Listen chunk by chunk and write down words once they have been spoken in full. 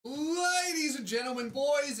gentlemen,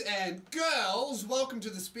 boys and girls, welcome to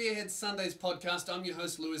the Spearhead Sundays podcast. I'm your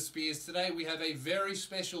host, Lewis Spears. Today we have a very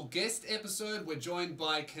special guest episode. We're joined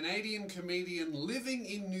by Canadian comedian living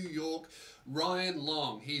in New York, Ryan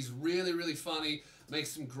Long. He's really, really funny,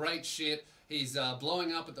 makes some great shit. He's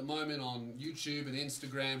blowing up at the moment on YouTube and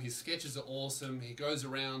Instagram. His sketches are awesome. He goes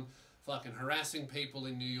around fucking harassing people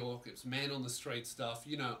in New York. It's man on the street stuff.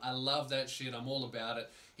 You know, I love that shit. I'm all about it.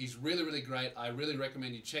 He's really, really great. I really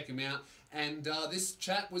recommend you check him out. And this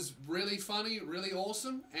chat was really funny, really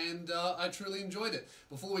awesome, and I truly enjoyed it.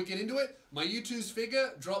 Before we get into it, my YouTooz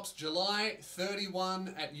figure drops July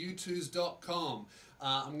 31 at YouTooz.com.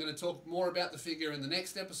 I'm going to talk more about the figure in the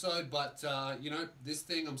next episode, but, you know, this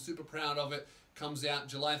thing, I'm super proud of it. Comes out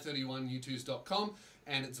July 31, YouTooz.com,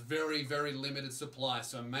 and it's very, very limited supply,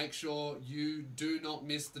 so make sure you do not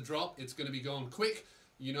miss the drop. It's going to be going quick.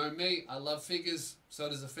 You know me, I love figures, so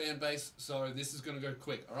does the fan base, so this is going to go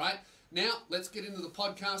quick, all right? Now, let's get into the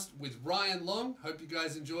podcast with Ryan Long. Hope you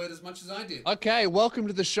guys enjoy it as much as I did. Okay, welcome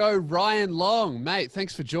to the show, Ryan Long. Mate,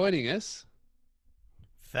 thanks for joining us.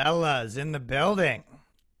 Fellas, in the building.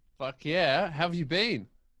 Fuck yeah. How have you been?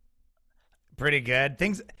 Pretty good.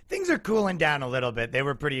 Things are cooling down a little bit. They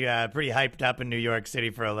were pretty hyped up in New York City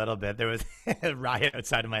for a little bit. There was a riot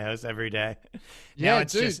outside of my house every day. Yeah, now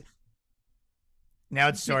it's dude. Now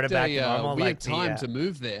it's sort of back to normal. Weird time to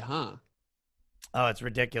move there, huh? Oh, it's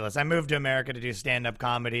ridiculous. I moved to America to do stand-up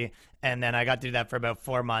comedy, and then I got to do that for about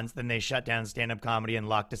 4 months. Then they shut down stand-up comedy and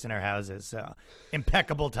locked us in our houses. So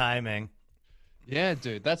impeccable timing. Yeah,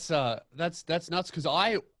 dude, that's nuts. Because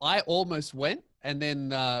I almost went, and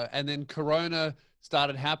then Corona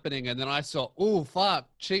started happening, and then I saw, oh fuck,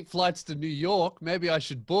 cheap flights to New York. Maybe I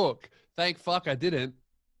should book. Thank fuck I didn't.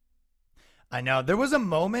 I know. There was a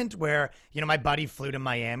moment where, you know, my buddy flew to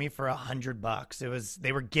Miami for $100.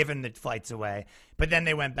 They were giving the flights away, but then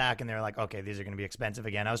they went back and they were like, okay, these are going to be expensive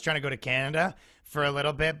again. I was trying to go to Canada for a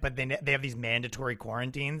little bit, but they have these mandatory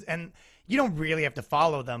quarantines and you don't really have to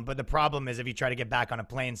follow them. But the problem is if you try to get back on a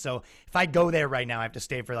plane. So if I go there right now, I have to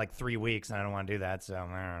stay for like 3 weeks and I don't want to do that. So I don't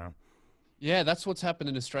know. Yeah, that's what's happened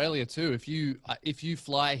in Australia too. If you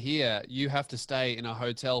fly here, you have to stay in a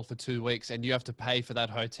hotel for 2 weeks, and you have to pay for that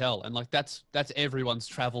hotel. And like that's everyone's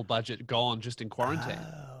travel budget gone just in quarantine.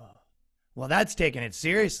 Well, that's taking it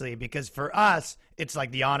seriously because for us, it's like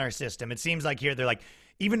the honor system. It seems like here they're like,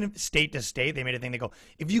 even state to state, they made a thing. They go,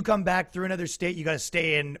 if you come back through another state, you got to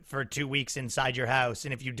stay in for 2 weeks inside your house,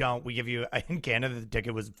 and if you don't, we give you. In Canada, the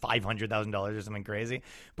ticket was $500,000 or something crazy.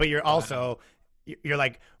 But you're also, you're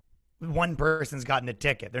like, one person's gotten the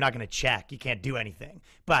ticket. They're not going to check. You can't do anything.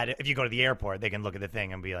 But if you go to the airport, they can look at the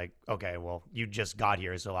thing and be like, okay, well, you just got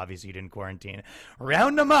here, so obviously you didn't quarantine.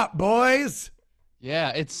 Round them up, boys.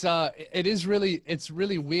 Yeah, it's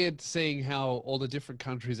really weird seeing how all the different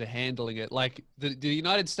countries are handling it. Like the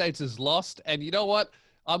United States is lost, and you know what?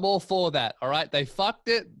 I'm all for that. All right, they fucked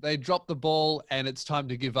it. They dropped the ball, and it's time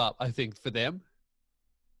to give up, I think, for them.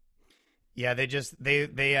 Yeah,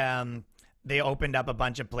 they opened up a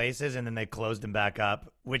bunch of places and then they closed them back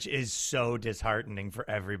up, which is so disheartening for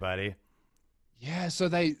everybody. Yeah, so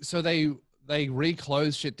they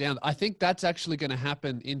reclosed shit down. I think that's actually going to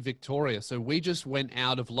happen in Victoria. So we just went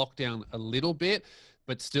out of lockdown a little bit,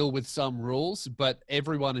 but still with some rules. But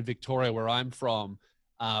everyone in Victoria, where I'm from,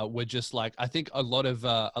 were just like, I think a lot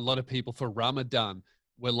of people for Ramadan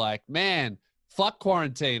were like, man, fuck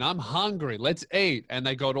quarantine. I'm hungry. Let's eat. And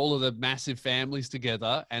they got all of the massive families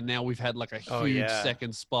together. And now we've had like a huge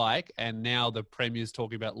second spike. And now the premier's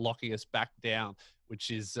talking about locking us back down, which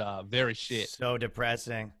is very shit. So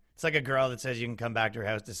depressing. It's like a girl that says you can come back to her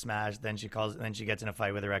house to smash. Then she gets in a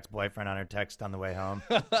fight with her ex-boyfriend on her text on the way home.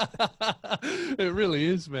 It really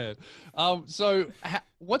is, man. So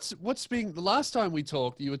what's being, the last time we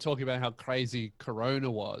talked, you were talking about how crazy Corona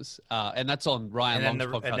was. And that's on Ryan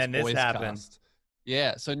Long's podcast. And then this happened.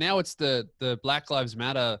 Yeah, so now it's the Black Lives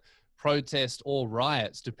Matter protest or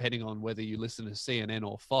riots, depending on whether you listen to CNN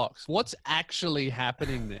or Fox. What's actually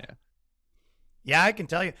happening there? Yeah, I can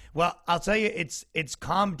tell you. Well, I'll tell you, it's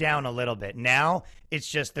calmed down a little bit. Now it's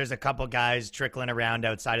just there's a couple guys trickling around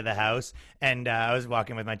outside of the house, and I was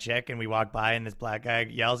walking with my chick, and we walked by, and this black guy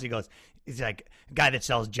yells. He goes, he's like a guy that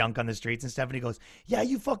sells junk on the streets and stuff, and he goes, yeah,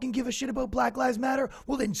 you fucking give a shit about Black Lives Matter?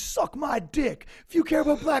 Well, then suck my dick. If you care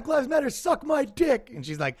about Black Lives Matter, suck my dick. And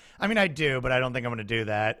she's like, I mean, I do, but I don't think I'm going to do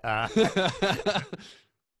that.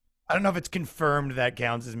 I don't know if it's confirmed that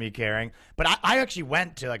counts as me caring, but I actually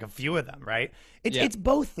went to like a few of them, right? It's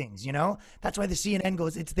both things, you know? That's why the CNN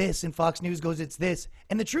goes, it's this, and Fox News goes, it's this.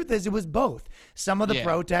 And the truth is, it was both. Some of the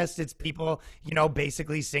protests, it's people, you know,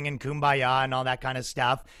 basically singing Kumbaya and all that kind of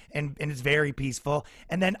stuff, and it's very peaceful.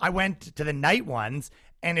 And then I went to the night ones,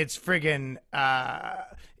 and it's friggin',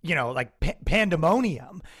 you know, like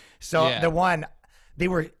pandemonium. So the one,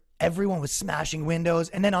 everyone was smashing windows.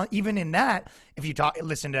 And then even in that, if you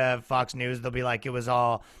listen to Fox News, they'll be like, it was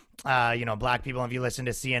all, you know, black people. And if you listen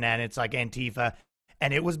to CNN, it's like Antifa.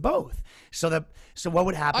 And it was both. So what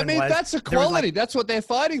would happen was... I mean, that's equality. That's what they're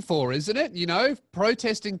fighting for, isn't it? You know,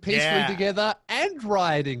 protesting peacefully together and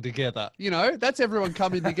rioting together. You know, that's everyone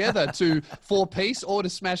coming together for peace or to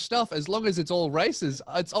smash stuff. As long as it's all races,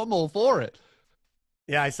 I'm all for it.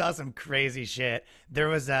 Yeah, I saw some crazy shit. There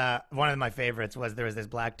was one of my favorites was there was this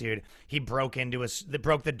black dude. He broke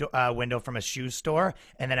the window from a shoe store,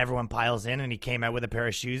 and then everyone piles in, and he came out with a pair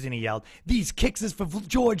of shoes, and he yelled, "These kicks is for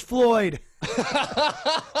George Floyd."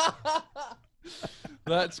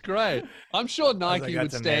 That's great. I'm sure Nike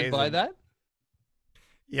would stand by that.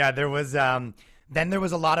 Yeah, there was some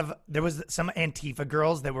Antifa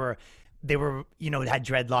girls that were. They were, you know, had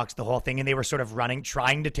dreadlocks, the whole thing, and they were sort of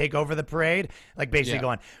trying to take over the parade, like basically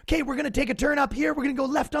going, okay, we're going to take a turn up here. We're going to go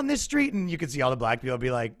left on this street. And you could see all the black people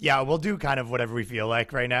be like, yeah, we'll do kind of whatever we feel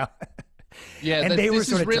like right now. Yeah, and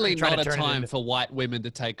this is really not a time for white women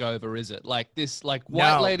to take over, is it? Like this, like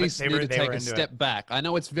white ladies need to take a step back. I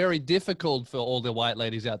know it's very difficult for all the white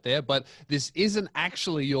ladies out there, but this isn't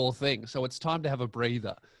actually your thing. So it's time to have a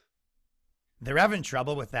breather. They're having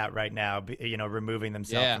trouble with that right now, you know, removing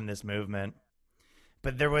themselves from this movement.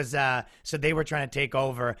 But there was, so they were trying to take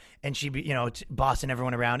over, and she, you know, bossing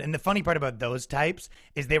everyone around. And the funny part about those types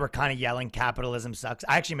is they were kind of yelling, capitalism sucks.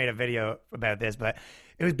 I actually made a video about this, but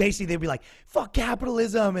it was basically, they'd be like, fuck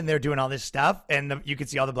capitalism, and they're doing all this stuff. And you could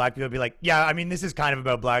see all the black people be like, yeah, I mean, this is kind of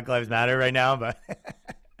about Black Lives Matter right now, but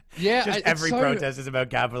yeah, just every protest is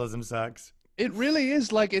about capitalism sucks. It really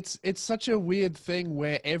is. Like, it's such a weird thing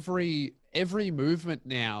where every movement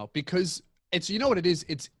now, because it's, you know what it is?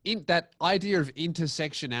 It's in that idea of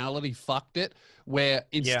intersectionality fucked it, where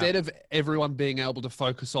instead of everyone being able to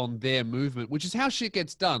focus on their movement, which is how shit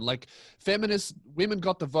gets done. Like feminist women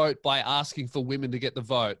got the vote by asking for women to get the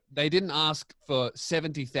vote. They didn't ask for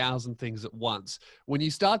 70,000 things at once. When you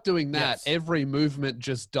start doing that, every movement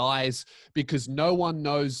just dies because no one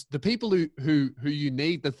knows. The people who you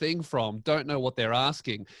need the thing from don't know what they're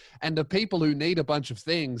asking. And the people who need a bunch of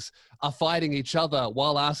things are fighting each other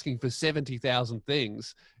while asking for 70,000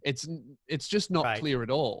 things. It's just not clear at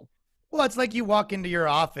all. Well, it's like you walk into your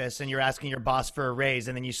office and you're asking your boss for a raise,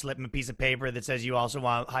 and then you slip him a piece of paper that says you also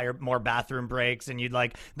want to hire more bathroom breaks and you'd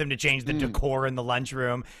like them to change the decor in the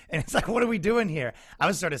lunchroom. And it's like, what are we doing here? I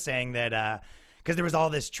was sort of saying that because there was all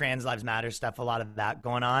this trans lives matter stuff, a lot of that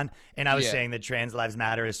going on. And I was saying that trans lives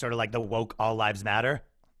matter is sort of like the woke all lives matter.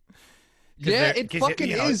 Yeah, it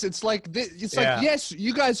fucking is. It's like, like, yes,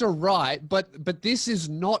 you guys are right, but this is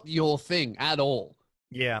not your thing at all.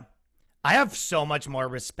 Yeah. I have so much more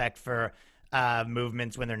respect for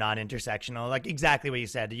movements when they're not intersectional. Like exactly what you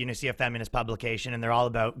said. You know, see a feminist publication and they're all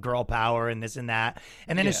about girl power and this and that.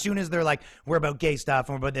 And then as soon as they're like, we're about gay stuff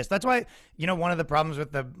and we're about this. That's why, you know, one of the problems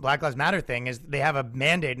with the Black Lives Matter thing is they have a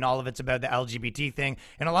mandate and all of it's about the LGBT thing.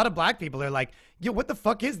 And a lot of black people are like, yo, what the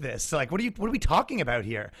fuck is this? Like, what are we talking about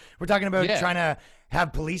here? We're talking about trying to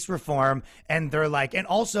have police reform, and they're like, and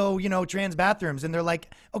also, you know, trans bathrooms, and they're like,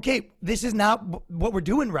 okay, this is not what we're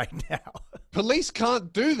doing right now. Police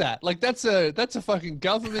can't do that. Like that's a fucking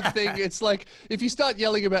government thing. It's like if you start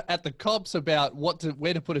yelling at the cops about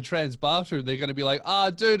where to put a trans bathroom, they're going to be like,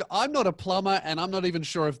 dude, I'm not a plumber, and I'm not even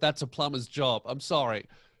sure if that's a plumber's job. I'm sorry.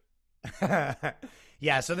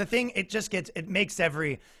 Yeah. So the thing, it makes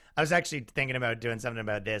I was actually thinking about doing something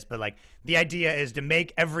about this, but like the idea is to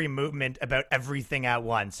make every movement about everything at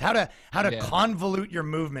once. How to convolute your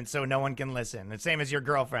movement so no one can listen. The same as your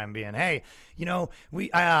girlfriend being, hey, you know,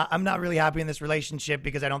 I'm not really happy in this relationship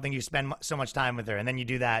because I don't think you spend so much time with her. And then you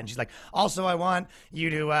do that, and she's like, also I want you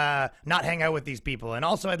to not hang out with these people, and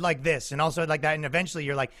also I'd like this, and also I'd like that. And eventually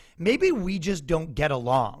you're like, maybe we just don't get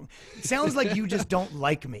along. It sounds like you just don't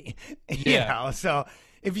like me. You know, so.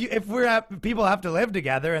 If people have to live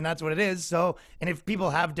together, and that's what it is. So, and if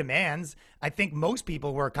people have demands, I think most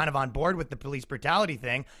people were kind of on board with the police brutality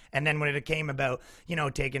thing. And then when it came about, you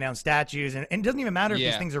know, taking down statues, and it doesn't even matter if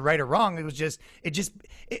these things are right or wrong. It was just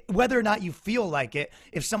whether or not you feel like it.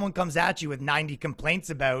 If someone comes at you with 90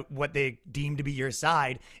 complaints about what they deem to be your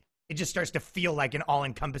side, it just starts to feel like an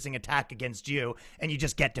all-encompassing attack against you, and you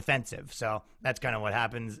just get defensive. So that's kind of what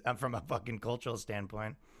happens from a fucking cultural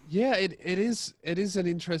standpoint. Yeah, it is an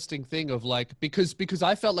interesting thing of like because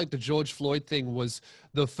I felt like the George Floyd thing was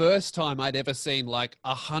the first time I'd ever seen like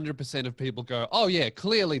 100% of people go, oh yeah,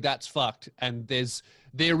 clearly that's fucked, and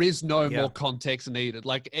there is no Yeah. more context needed.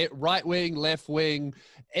 Like right wing, left wing,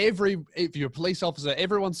 if you're a police officer,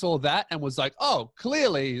 everyone saw that and was like, oh,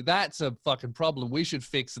 clearly that's a fucking problem. We should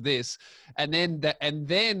fix this. And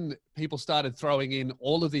then people started throwing in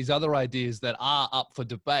all of these other ideas that are up for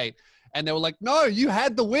debate. And they were like, no, you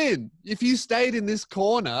had the win. If you stayed in this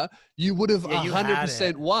corner, you would have Yeah, you had 100%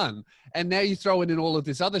 it. won. And now you're throwing in all of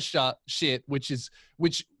this other shit,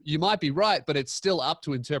 which you might be right, but it's still up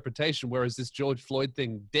to interpretation. Whereas this George Floyd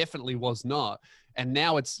thing definitely was not. And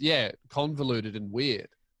now it's, yeah, convoluted and weird.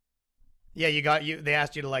 Yeah, they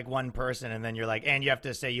asked you to like one person, and then you're like, and you have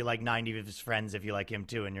to say you like 90 of his friends if you like him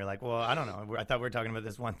too. And you're like, well, I don't know. I thought we were talking about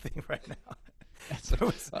this one thing right now.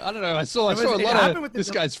 So I don't know. I saw a lot of this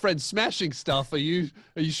guy's friends smashing stuff. Are you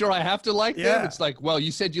sure I have to like them? It's like, well,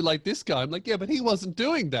 you said you like this guy. I'm like, yeah, but he wasn't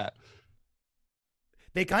doing that.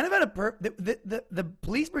 They kind of had the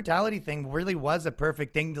police brutality thing really was a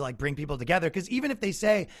perfect thing to like bring people together. Because even if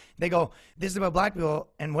they go, this is about black people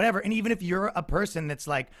and whatever, and even if you're a person that's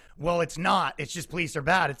like, well, it's not, it's just police are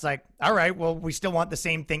bad, it's like, all right, well, we still want the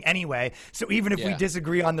same thing anyway. So even if we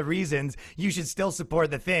disagree on the reasons, you should still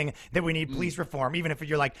support the thing that we need police reform. Even if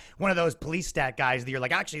you're like one of those police stat guys that you're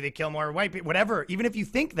like, actually, they kill more white people, whatever. Even if you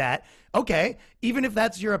think that, okay, even if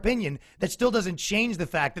that's your opinion, that still doesn't change the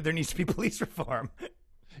fact that there needs to be police reform.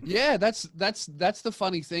 Yeah, that's the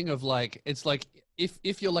funny thing of like, it's like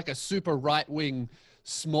if you're like a super right wing,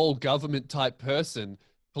 small government type person,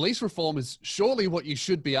 police reform is surely what you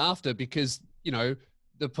should be after, because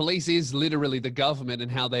the police is literally the government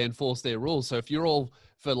and how they enforce their rules. So if you're all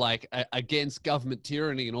for like against government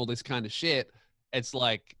tyranny and all this kind of shit, it's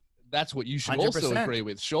like that's what you should 100%. also agree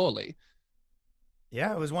with, surely.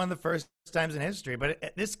 Yeah, it was one of the first times in history,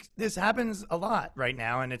 but this happens a lot right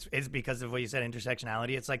now, and it's because of what you said,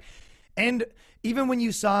 intersectionality. It's like, and even when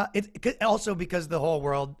you saw it, also because the whole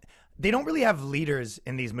world, they don't really have leaders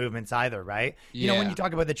in these movements either, right? You know, when you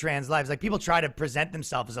talk about the trans lives, like people try to present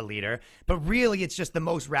themselves as a leader, but really it's just the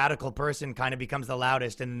most radical person kind of becomes the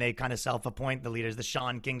loudest, and they kind of self-appoint the leaders, the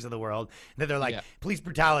Sean Kings of the world, that they're like police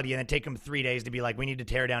brutality, and then take them 3 days to be like, we need to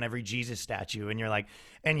tear down every Jesus statue, and you're like,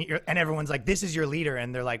 and everyone's like, this is your leader,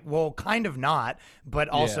 and they're like, well, kind of not, but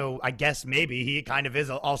also I guess maybe he kind of is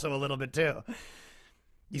also a little bit too.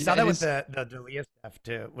 You saw that with the D'Elia stuff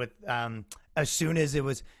too. With as soon as it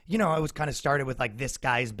was, it was kind of started with like, this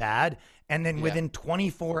guy's bad, and then within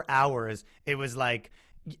 24 hours, it was like,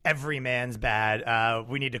 every man's bad.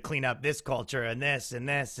 We need to clean up this culture and this and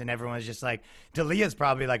this, and everyone's just like, D'Elia's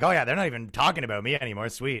probably like, oh yeah, they're not even talking about me anymore.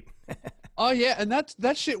 Sweet. Oh yeah, and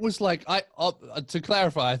that shit was like, to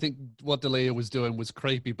clarify, I think what D'Elia was doing was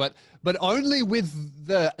creepy, but only with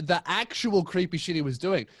the actual creepy shit he was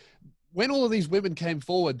doing. When all of these women came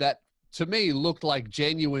forward that to me looked like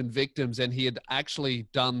genuine victims and he had actually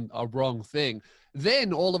done a wrong thing,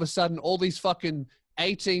 then all of a sudden all these fucking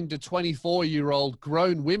 18 to 24-year-old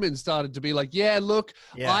grown women started to be like, yeah, look,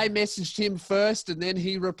 I messaged him first and then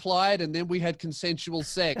he replied and then we had consensual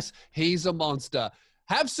sex. He's a monster.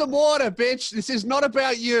 Have some water, bitch. This is not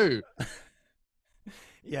about you.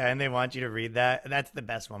 Yeah, and they want you to read that. That's the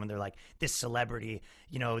best one when they're like, this celebrity,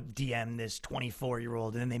 DM this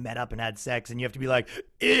 24-year-old, and then they met up and had sex, and you have to be like,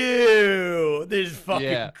 ew, this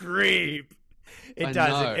fucking creep. It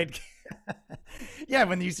doesn't. Yeah,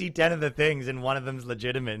 when you see 10 of the things and one of them's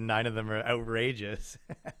legitimate and 9 of them are outrageous.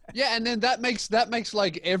 Yeah, and then that makes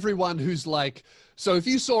like everyone who's like, so if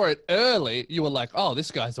you saw it early, you were like, oh,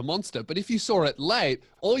 this guy's a monster. But if you saw it late,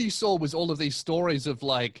 all you saw was all of these stories of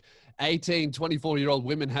like 18, 24-year-old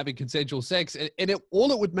women having consensual sex, and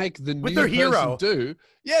all it would make the new person hero do,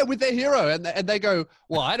 with their hero, and they go,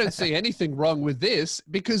 well, I don't see anything wrong with this,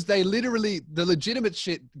 because they literally, the legitimate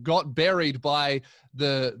shit got buried by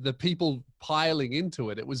the people piling into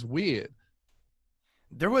it. It was weird.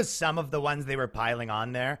 There was some of the ones they were piling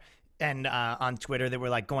on there, and on Twitter that were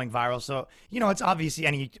like going viral. So it's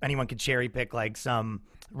obviously anyone could cherry pick like some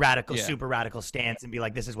radical, super radical stance and be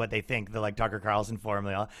like, this is what they think, the like Tucker Carlson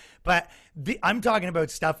formula. But I'm talking about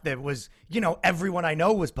stuff that was, everyone I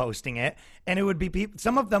know was posting it, and it would be people.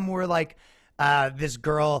 Some of them were like this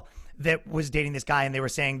girl that was dating this guy, and they were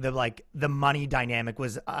saying the money dynamic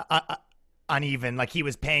was uneven, like he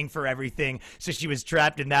was paying for everything, so she was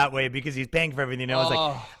trapped in that way because he's paying for everything.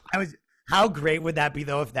 I was how great would that be,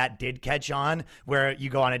 though, if that did catch on, where you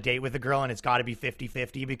go on a date with a girl and it's got to be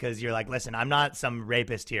 50-50 because you're like, listen, I'm not some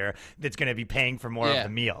rapist here that's going to be paying for more of the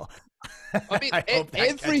meal. I mean, I hope that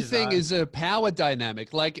catches everything on. is a power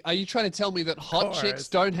dynamic. Like, are you trying to tell me that hot chicks course.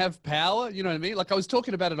 don't have power? You know what I mean? Like, I was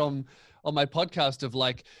talking about it on my podcast of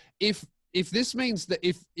like, if this means that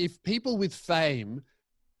if people with fame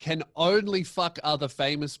can only fuck other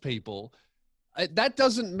famous people, that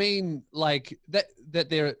doesn't mean like that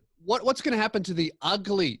they're what's going to happen to the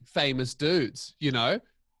ugly famous dudes, you know?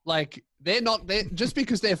 Like they're not there just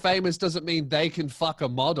because they're famous doesn't mean they can fuck a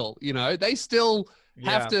model, you know? They still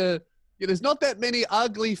have Yeah. to, there's not that many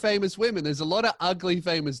ugly famous women. There's a lot of ugly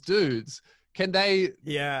famous dudes. Can they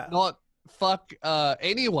Yeah. not fuck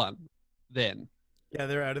anyone then? Yeah,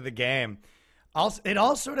 they're out of the game. Also,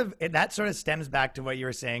 that sort of stems back to what you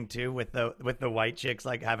were saying too, with the white chicks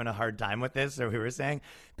like having a hard time with this, or we were saying,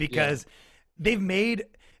 because they've made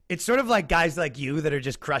it's sort of like guys like you that are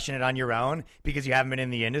just crushing it on your own because you haven't been in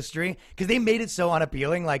the industry, because they made it so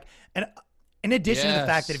unappealing. Like, and in addition to the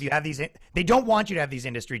fact that if you have these, they don't want you to have these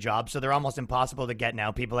industry jobs, so they're almost impossible to get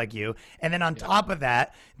now, people like you. And then on top of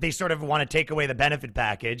that, they sort of want to take away the benefit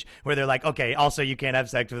package where they're like, okay, also you can't have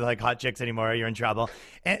sex with like hot chicks anymore, you're in trouble.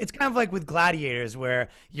 And it's kind of like with gladiators where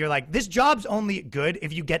you're like, this job's only good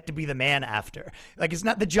if you get to be the man after. Like, it's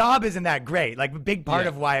not, the job isn't that great. Like, a big part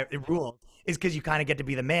of why it rules is because you kind of get to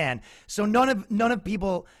be the man. So none of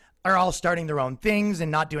people are all starting their own things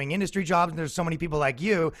and not doing industry jobs. And there's so many people like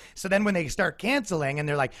you. So then when they start canceling and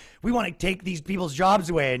they're like, we want to take these people's jobs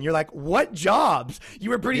away. And you're like, what jobs? You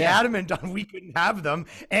were pretty adamant on we couldn't have them.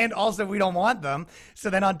 And also we don't want them. So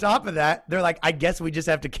then on top of that, they're like, I guess we just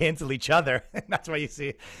have to cancel each other. And that's why you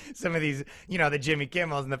see some of these, the Jimmy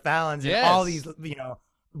Kimmels and the Fallons and all these,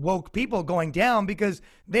 woke people going down because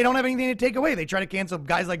they don't have anything to take away. They try to cancel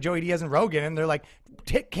guys like Joey Diaz and Rogan, and they're like,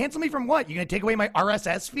 cancel me from what? You're going to take away my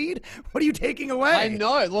RSS feed? What are you taking away? I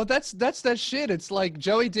know. Well, that's that shit. It's like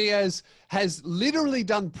Joey Diaz has literally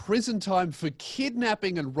done prison time for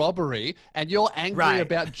kidnapping and robbery, and you're angry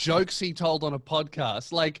about jokes he told on a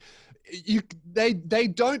podcast. Like, they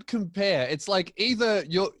don't compare. It's like either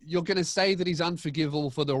you're going to say that he's unforgivable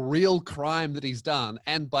for the real crime that he's done,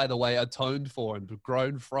 and by the way, atoned for and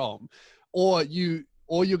grown from, or you're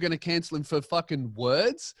going to cancel him for fucking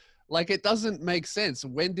words. Like, it doesn't make sense.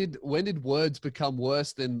 When did words become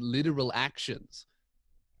worse than literal actions?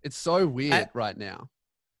 It's so weird right now.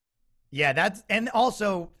 Yeah, and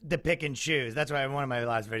also the pick and choose. That's why in one of my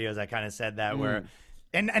last videos I kind of said that where.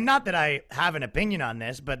 And not that I have an opinion on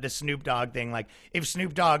this, but the Snoop Dogg thing, like if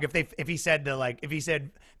Snoop Dogg, if he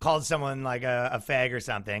said called someone like a fag or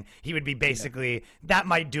something, he would be basically, that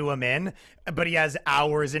might do him in, but he has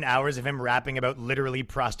hours and hours of him rapping about literally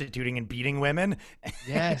prostituting and beating women.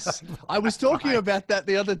 Yes. I was talking about that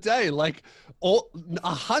the other day. Like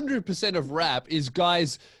 100% of rap is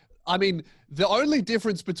guys. I mean, the only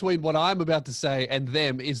difference between what I'm about to say and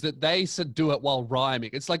them is that they do it while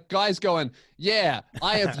rhyming. It's like guys going, yeah,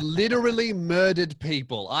 I have literally murdered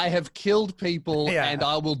people. I have killed people and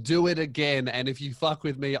I will do it again. And if you fuck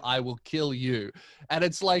with me, I will kill you. And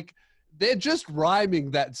it's like, they're just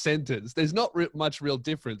rhyming that sentence. There's not much real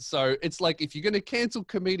difference. So it's like, if you're going to cancel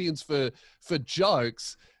comedians for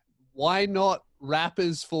jokes, why not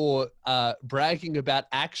rappers for bragging about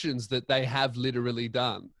actions that they have literally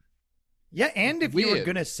done? Yeah, and if you were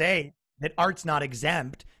going to say that art's not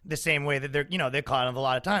exempt, the same way that they're caught on a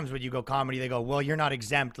lot of times when you go comedy, they go, well, you're not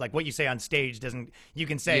exempt. Like, what you say on stage doesn't, you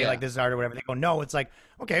can say like this is art or whatever. They go, no, it's like,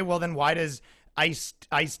 okay, well then why does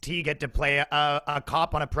Ice-T get to play a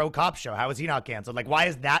cop on a pro cop show? How is he not canceled? Like, why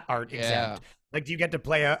is that art exempt? Like, do you get to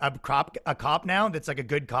play a cop now that's like a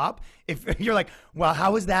good cop? If you're like, well,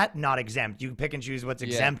 how is that not exempt? You pick and choose what's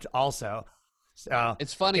exempt also. So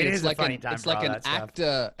it's funny. It's like an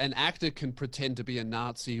actor. An actor can pretend to be a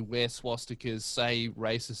Nazi, wear swastikas, say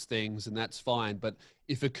racist things, and that's fine. But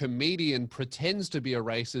if a comedian pretends to be a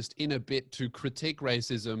racist in a bit to critique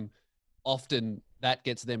racism, often that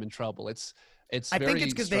gets them in trouble. I think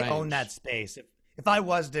it's because they own that space. If I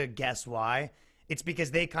was to guess why, it's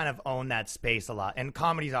because they kind of own that space a lot. And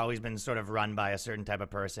comedy's always been sort of run by a certain type of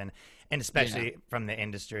person, and especially from the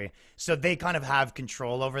industry. So they kind of have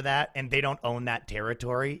control over that, and they don't own that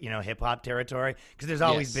territory, hip hop territory. Because there's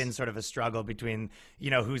always been sort of a struggle between,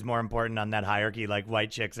 who's more important on that hierarchy, like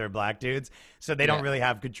white chicks or black dudes. So they don't really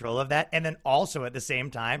have control of that. And then also at the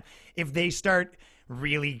same time, if they start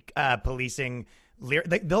really policing,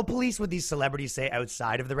 they'll police what these celebrities say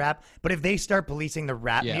outside of the rap. But if they start policing the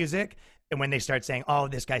rap music, and when they start saying, oh,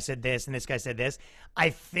 this guy said this and this guy said this, I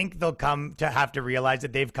think they'll come to have to realize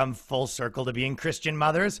that they've come full circle to being Christian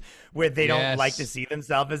mothers, where they don't like to see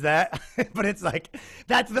themselves as that. But it's like,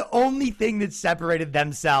 that's the only thing that separated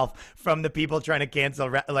themselves from the people trying to cancel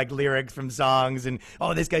like lyrics from songs and,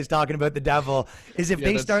 oh, this guy's talking about the devil, is if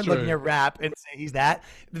they start looking at rap and say he's that,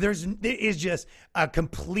 there is just a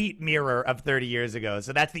complete mirror of 30 years ago.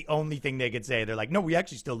 So that's the only thing they could say. They're like, no, we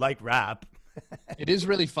actually still like rap. It is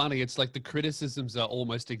really funny. It's like the criticisms are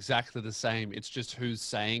almost exactly the same. It's just who's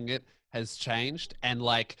saying it has changed, and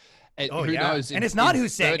like, who knows? And it's not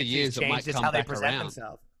who's saying 30 years it might it's come how they back present around.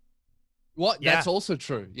 themselves. What? Yeah. That's also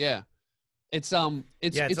true. Yeah. It's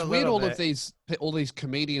weird. All these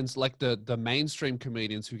comedians, like the mainstream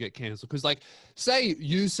comedians who get canceled, because like, say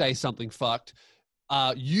you say something fucked,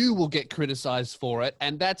 you will get criticized for it,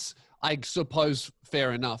 and that's, I suppose,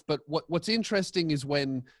 fair enough. But what's interesting is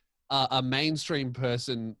when a mainstream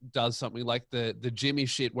person does something like the Jimmy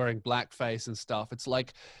shit wearing blackface and stuff. It's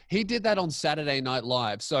like, he did that on Saturday Night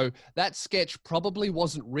Live. So that sketch probably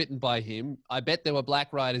wasn't written by him. I bet there were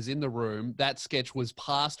black writers in the room. That sketch was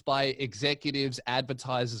passed by executives,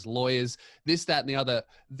 advertisers, lawyers, this, that, and the other.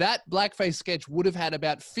 That blackface sketch would have had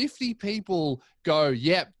about 50 people go,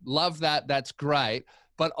 yep, love that, that's great.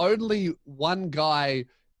 But only one guy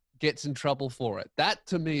gets in trouble for it. That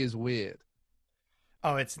to me is weird.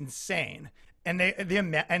 Oh, it's insane. And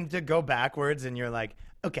and to go backwards, and you're like,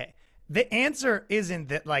 okay, the answer isn't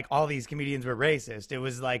that like all these comedians were racist. It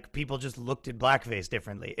was like people just looked at blackface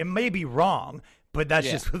differently. It may be wrong, but that's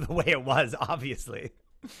just the way it was, obviously.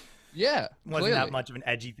 Yeah. Wasn't that much of an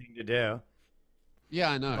edgy thing to do. Yeah,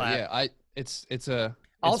 I know. But it's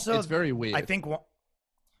very weird. I think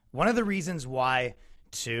one of the reasons why,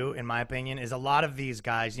 too, in my opinion, is a lot of these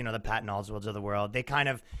guys, you know, the Patton Oswalts of the world, they kind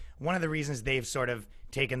of, one of the reasons they've sort of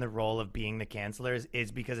taken the role of being the cancelers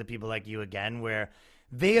is because of people like you again, where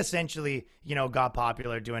they essentially, you know, got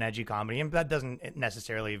popular doing edgy comedy. And that doesn't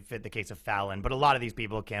necessarily fit the case of Fallon, but a lot of these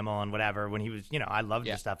people, Kimmel and whatever, when he was, you know, I loved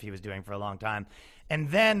the stuff he was doing for a long time. And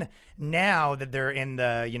then now that they're in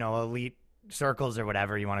the, you know, elite circles or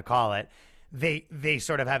whatever you want to call it, they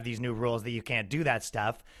sort of have these new rules that you can't do that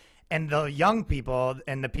stuff. And the young people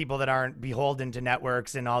and the people that aren't beholden to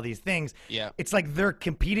networks and all these things, it's like they're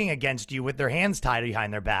competing against you with their hands tied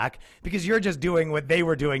behind their back because you're just doing what they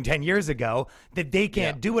were doing 10 years ago, that they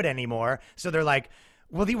can't do it anymore. So they're like,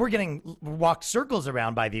 well, we're getting walked circles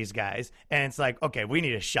around by these guys. And it's like, okay, we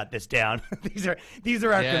need to shut this down. These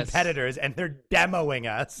are our competitors, and they're demoing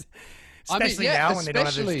us. Especially now when they don't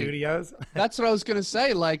have their studios. That's what I was going to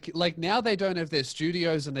say. Like now they don't have their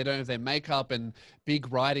studios and they don't have their makeup and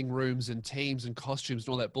big writing rooms and teams and costumes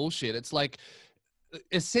and all that bullshit. It's like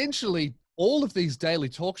essentially all of these daily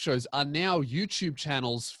talk shows are now YouTube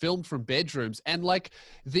channels filmed from bedrooms. And like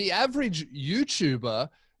the average YouTuber,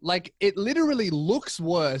 like it literally looks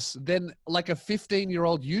worse than like a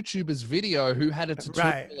 15-year-old YouTuber's video who had a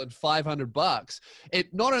tutorial at $500.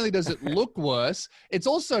 It not only does it look worse, it's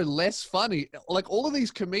also less funny. Like all of these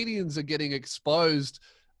comedians are getting exposed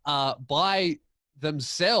by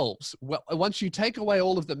themselves. Well, once you take away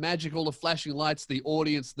all of the magic, all the flashing lights, the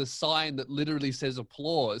audience, the sign that literally says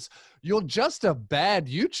applause, you're just a bad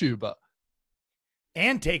YouTuber.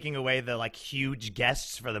 And taking away the like huge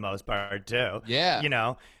guests for the most part too. Yeah. You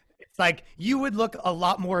know, it's like you would look a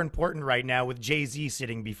lot more important right now with Jay-Z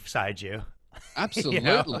sitting beside you. Absolutely. You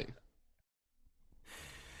know?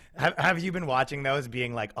 Have you been watching those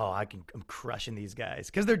being like, oh, I'm crushing these guys?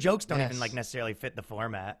 Because their jokes don't even like necessarily fit the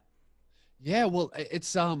format. Yeah, well,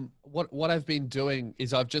 it's what I've been doing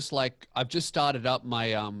is I've just started up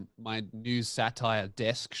my my news satire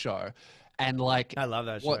desk show, and like I love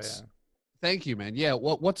that show. Thank you, man. Yeah,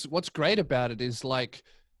 what's great about it is like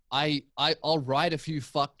I'll write a few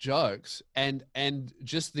fuck jokes, and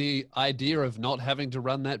just the idea of not having to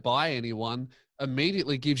run that by anyone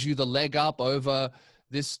immediately gives you the leg up over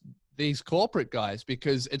these corporate guys,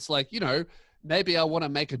 because it's like, you know, maybe I want to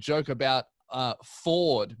make a joke about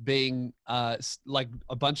Ford being like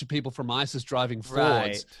a bunch of people from ISIS driving Fords.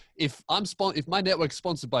 Right. If my network's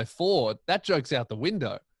sponsored by Ford, that joke's out the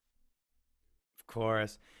window. Of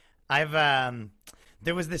course.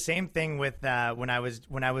 There was the same thing with when I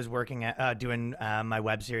was working at doing my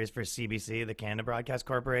web series for CBC, the Canada Broadcast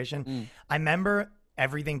Corporation. I remember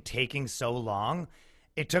everything taking so long.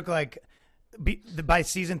 It took like by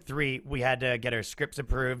season 3, we had to get our scripts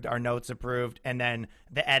approved, our notes approved, and then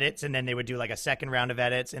the edits, and then they would do like a second round of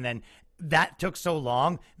edits, and then that took so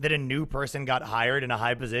long that a new person got hired in a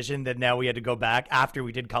high position that now we had to go back after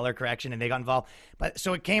we did color correction and they got involved. But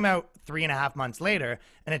so it came out 3.5 months later,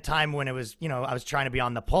 in a time when it was, you know, I was trying to be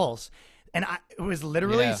on the pulse. And it was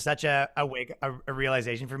literally Yeah. such a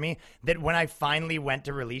realization for me that when I finally went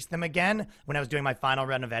to release them again, when I was doing my final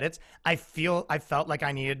run of edits, I felt like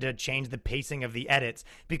I needed to change the pacing of the edits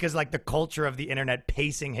because like the culture of the internet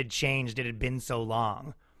pacing had changed. It had been so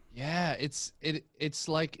long. Yeah, it's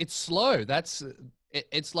like it's slow.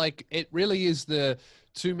 It's like it really is the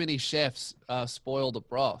too many chefs spoil the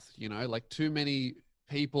broth, you know, like too many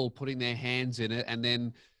people putting their hands in it, and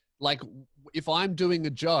then like if I'm doing a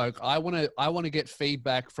joke, I want to get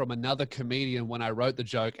feedback from another comedian when I wrote the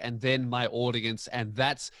joke and then my audience, and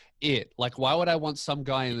that's it. Like why would I want some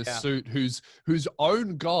guy in a suit whose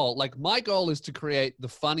own goal, like my goal is to create the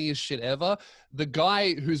funniest shit ever. The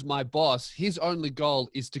guy who's my boss, his only goal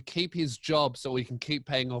is to keep his job so he can keep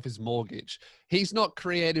paying off his mortgage. He's not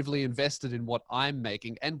creatively invested in what I'm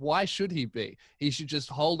making, and why should he be? He should just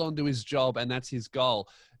hold on to his job, and that's his goal.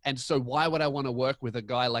 And so why would I want to work with a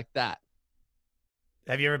guy like that?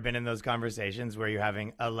 Have you ever been in those conversations where you're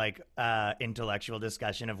having a intellectual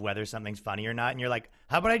discussion of whether something's funny or not, and you're like,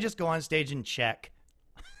 "How about I just go on stage and check?"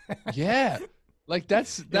 Yeah, like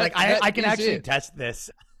that's like I can actually test this.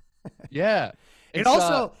 Yeah, it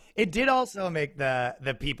did also make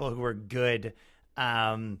the people who were good.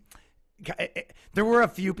 There were a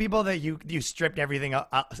few people that you stripped everything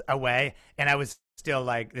away, and I was still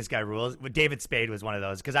like, this guy rules. David Spade was one of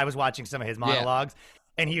those because I was watching some of his monologues. Yeah.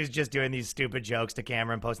 And he was just doing these stupid jokes to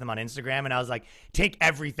camera and posting them on Instagram. And I was like, take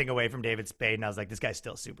everything away from David Spade. And I was like, this guy's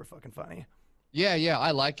still super fucking funny. Yeah,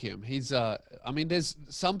 I like him. He's, I mean, there's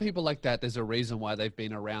some people like that. There's a reason why they've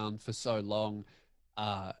been around for so long.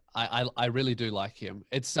 I really do like him.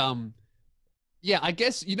 It's, yeah, I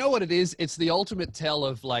guess, you know what it is? It's the ultimate tell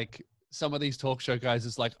of like some of these talk show guys.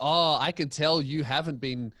 It's like, oh, I can tell you've only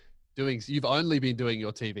been doing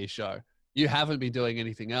your TV show. You haven't been doing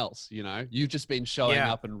anything else, you know? You've just been showing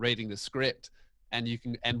up and reading the script, and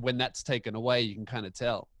and when that's taken away, you can kind of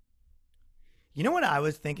tell. You know what I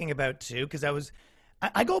was thinking about too? Because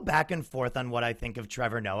I go back and forth on what I think of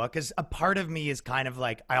Trevor Noah, because a part of me is kind of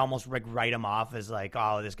like, I almost like write him off as like,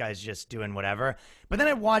 oh, this guy's just doing whatever. But then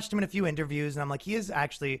I watched him in a few interviews, and I'm like, he is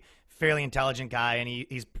actually a fairly intelligent guy, and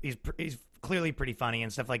he's clearly pretty funny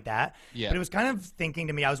and stuff like that. Yeah. But it was kind of thinking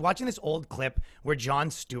to me, I was watching this old clip where Jon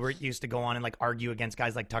Stewart used to go on and like argue against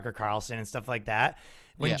guys like Tucker Carlson and stuff like that.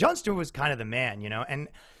 When Jon Stewart was kind of the man, you know? And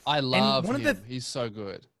I love him. He's so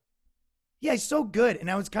good. Yeah, he's so good. And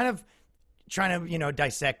I was kind of trying to, you know,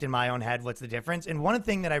 dissect in my own head what's the difference. And one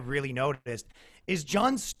thing that I really noticed is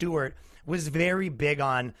Jon Stewart was very big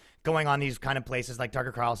on going on these kind of places like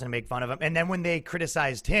Tucker Carlson and make fun of him. And then when they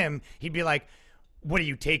criticized him, he'd be like, what are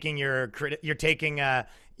you taking you're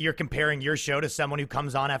comparing your show to someone who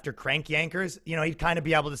comes on after Crank Yankers? You know, he'd kind of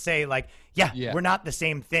be able to say like, yeah, we're not the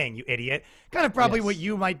same thing, you idiot. Kind of probably what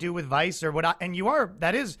you might do with Vice or what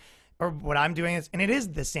what I'm doing is, and it is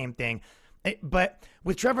the same thing. But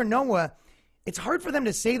with Trevor Noah, it's hard for them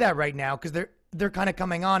to say that right now because they're kind of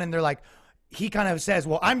coming on and they're like, he kind of says,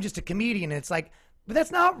 well, I'm just a comedian. And it's like, but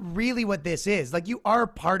that's not really what this is. Like, you are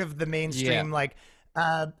part of the mainstream,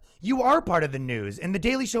 you are part of the news, and The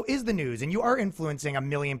Daily Show is the news, and you are influencing a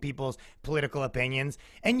million people's political opinions,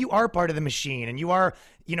 and you are part of the machine, and you are,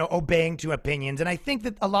 you know, obeying to opinions. And I think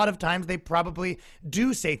that a lot of times they probably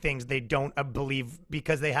do say things they don't believe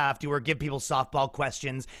because they have to, or give people softball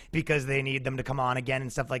questions because they need them to come on again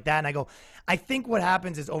and stuff like that. And I go, I think what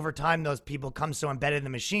happens is over time those people come so embedded in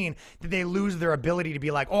the machine that they lose their ability to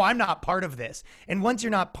be like, oh, I'm not part of this. And once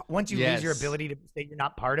you lose your ability to say you're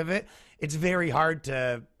not part of it, it's very hard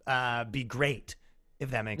to be great,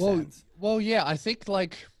 if that makes sense. Well, yeah, I think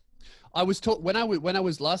like I was when I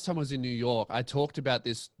was last time I was in New York, I talked about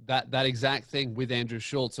that exact thing with Andrew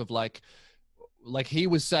Schultz of like he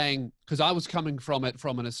was saying, because I was coming from it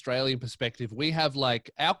from an Australian perspective. We have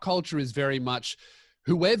like, our culture is very much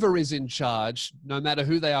whoever is in charge, no matter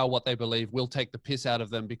who they are, what they believe, we'll take the piss out of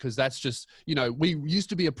them because that's just, you know, we used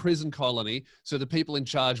to be a prison colony, so the people in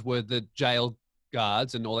charge were the jail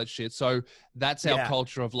guards and all that shit. So that's our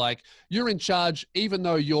culture of like, you're in charge, even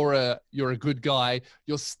though you're a good guy,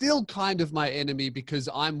 you're still kind of my enemy because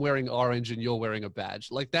I'm wearing orange and you're wearing a badge.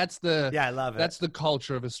 Like that's I love it. That's the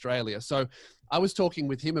culture of Australia. So I was talking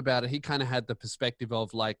with him about it. He kind of had the perspective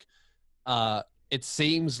of like, it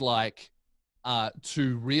seems like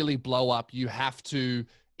to really blow up, you have to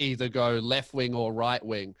either go left wing or right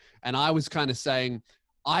wing. And I was kind of saying,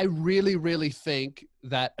 I really, really think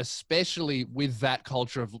that especially with that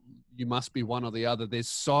culture of you must be one or the other, there's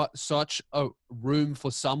such a room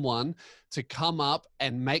for someone to come up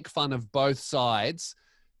and make fun of both sides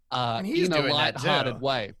in a lighthearted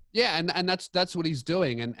way. Yeah, and that's what he's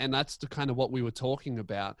doing. And that's the kind of what we were talking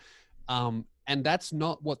about. And and that's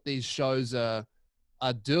not what these shows are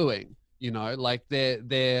doing. You know, like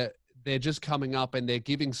they're just coming up and they're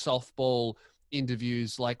giving softball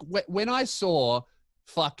interviews. Like when I saw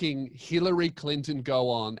fucking Hillary Clinton go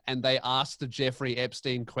on and they asked the Jeffrey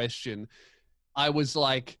Epstein question, I was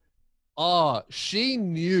like, oh, she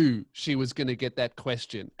knew she was going to get that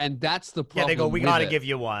question. And that's the problem. Yeah, they go, we got to give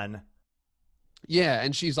you one. Yeah,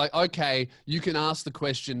 and she's like, okay, you can ask the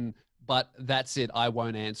question, but that's it. I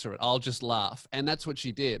won't answer it. I'll just laugh. And that's what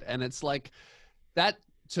she did. And it's like, that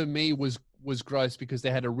to me was gross, because they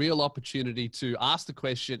had a real opportunity to ask the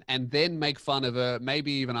question and then make fun of her,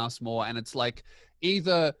 maybe even ask more. And it's like,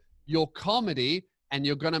 either you're comedy and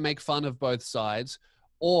you're going to make fun of both sides,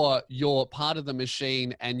 or you're part of the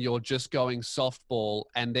machine and you're just going softball.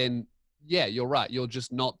 And then, yeah, you're right. You're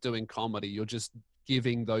just not doing comedy. You're just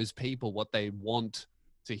giving those people what they want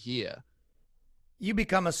to hear. You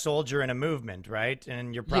become a soldier in a movement, right?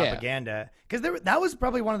 And your propaganda. Because that was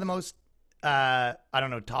probably one of the most, I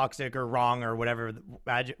don't know, toxic or wrong or whatever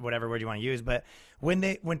word you want to use. But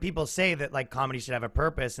when people say that like comedy should have a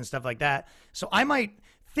purpose and stuff like that. So I might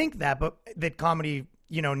think that, but that comedy,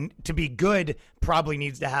 you know, to be good probably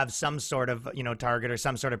needs to have some sort of, you know, target or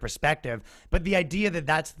some sort of perspective. But the idea that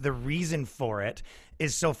that's the reason for it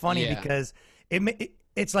is so funny because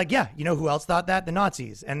it's like, yeah, you know who else thought that? The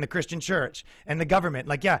Nazis and the Christian church and the government.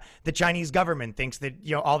 Like, yeah, the Chinese government thinks that,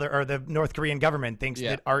 you know, or the North Korean government thinks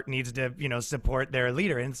that art needs to, you know, support their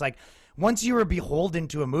leader. And it's like, once you are beholden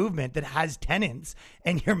to a movement that has tenets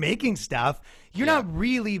and you're making stuff, you're not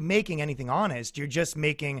really making anything honest. You're just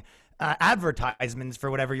making advertisements for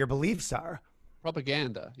whatever your beliefs are.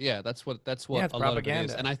 Propaganda. Yeah, that's what a propaganda. lot of it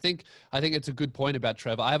is. And I think it's a good point about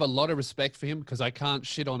Trevor. I have a lot of respect for him, because I can't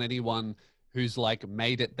shit on anyone who's like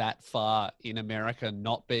made it that far in America,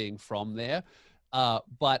 not being from there.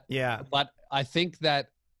 But I think that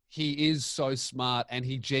he is so smart, and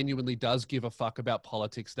he genuinely does give a fuck about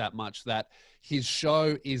politics that much, that his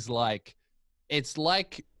show is like, it's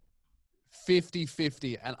like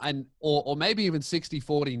 50-50 or maybe even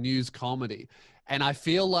 60-40 news comedy. And I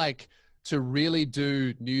feel like to really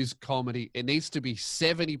do news comedy, it needs to be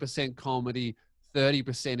 70% comedy,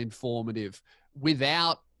 30% informative,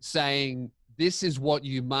 without saying, this is what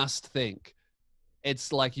you must think.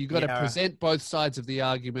 It's like, you got to present both sides of the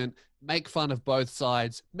argument, make fun of both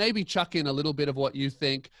sides, maybe chuck in a little bit of what you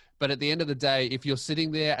think. But at the end of the day, if you're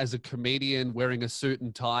sitting there as a comedian wearing a suit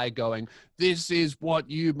and tie going, this is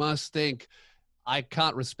what you must think, I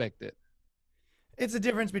can't respect it. It's a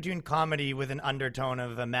difference between comedy with an undertone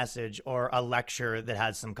of a message or a lecture that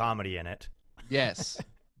has some comedy in it. Yes,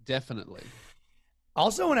 definitely.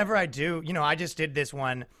 Also, whenever I do, you know, I just did this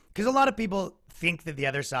one because a lot of people think that the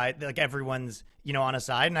other side, like everyone's, you know, on a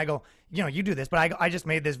side. And I go, you know, you do this. But I just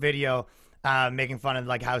made this video making fun of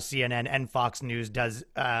like how CNN and Fox News does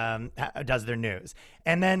their news.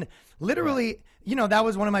 And then literally, you know, that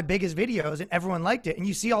was one of my biggest videos and everyone liked it. And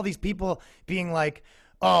you see all these people being like,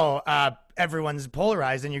 oh, everyone's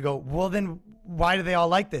polarized. And you go, well, then why do they all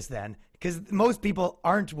like this then? Because most people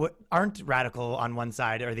aren't radical on one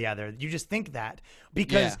side or the other. You just think that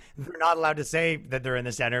because they're not allowed to say that they're in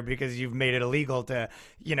the center because you've made it illegal to,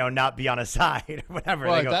 you know, not be on a side or whatever.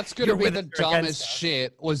 Right, that's going to be the dumbest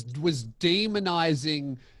shit, was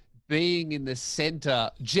demonizing being in the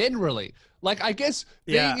center generally. Like, I guess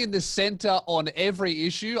being in the center on every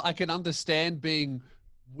issue, I can understand being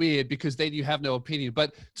weird because then you have no opinion.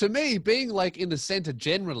 But to me, being like in the center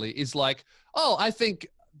generally is like, oh, I think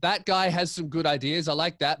that guy has some good ideas. I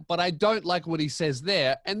like that, but I don't like what he says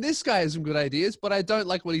there. And this guy has some good ideas, but I don't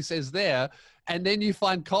like what he says there. And then you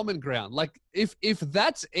find common ground. Like, if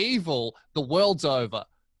that's evil, the world's over.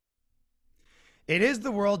 It is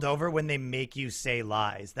the world over when they make you say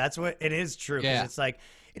lies. That's what it is. True. Yeah. It's like,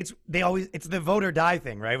 it's the vote or die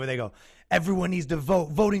thing, right? Where they go, everyone needs to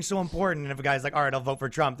vote. Voting's so important. And if a guy's like, all right, I'll vote for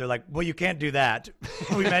Trump, they're like, well, you can't do that.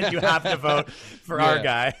 We meant you have to vote for our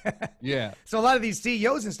guy. Yeah. So a lot of these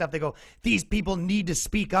CEOs and stuff, they go, these people need to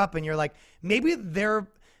speak up. And you're like, maybe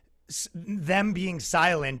them being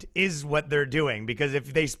silent is what they're doing, because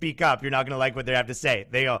if they speak up, you're not going to like what they have to say.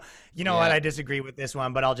 They go, you know what, I disagree with this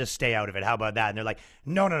one, but I'll just stay out of it. How about that? And they're like,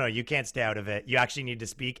 no, you can't stay out of it. You actually need to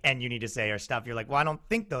speak and you need to say our stuff. You're like, well, I don't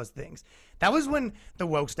think those things. That was when the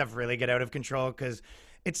woke stuff really get out of control, because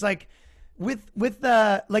it's like with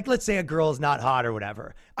like, let's say a girl is not hot or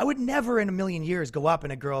whatever. I would never in a million years go up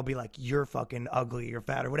and a girl be like, you're fucking ugly, you're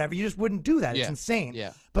fat or whatever. You just wouldn't do that. It's insane.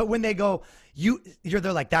 Yeah. But when they go,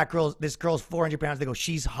 they're like, this girl's 400 pounds. They go,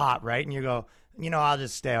 she's hot, right? And you go, I'll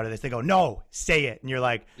just stay out of this. They go, no, say it. And you're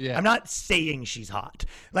like, Yeah. I'm not saying she's hot.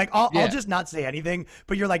 Like, I'll just not say anything.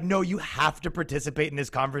 But you're like, no, you have to participate in this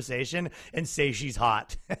conversation and say she's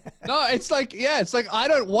hot. No, it's like I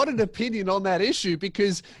don't want an opinion on that issue,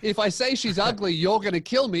 because if I say she's ugly, you're going to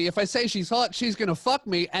kill me. If I say she's hot, she's going to fuck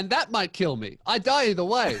me, and that might kill me. I die either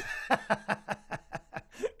way.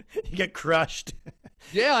 You get crushed.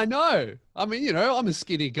 Yeah, I know. I mean, I'm a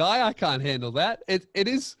skinny guy. I can't handle that.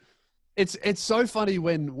 It's so funny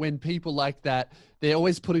when people like that, they're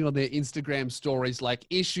always putting on their Instagram stories like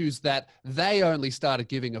issues that they only started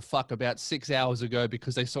giving a fuck about 6 hours ago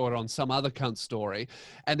because they saw it on some other cunt story.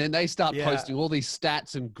 And then they start posting all these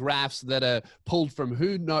stats and graphs that are pulled from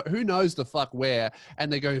who knows the fuck where.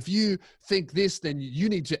 And they go, if you think this, then you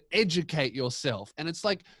need to educate yourself. And it's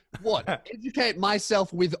like, what? Educate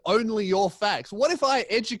myself with only your facts? What if I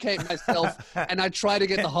educate myself and I try to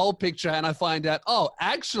get the whole picture and I find out, oh,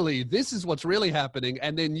 actually, this is what's really happening.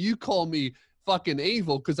 And then you call me fucking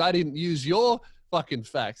evil because I didn't use your fucking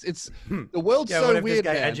facts. It's the world's so weird.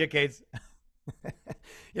 This guy educates.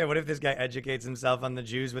 Yeah, what if this guy educates himself on the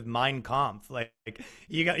Jews with Mein Kampf? Like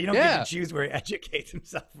you don't get to choose where he educates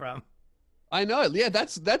himself from. I know. Yeah,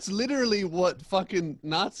 that's literally what fucking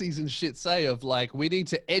Nazis and shit say of like, we need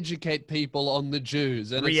to educate people on the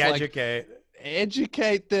Jews. And re-educate. It's like,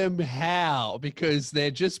 educate them how? Because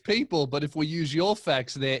they're just people, but if we use your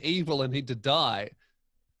facts, they're evil and need to die.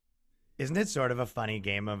 Isn't it sort of a funny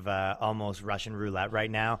game of almost Russian roulette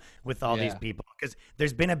right now with all these people? Because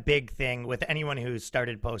there's been a big thing with anyone who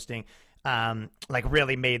started posting, like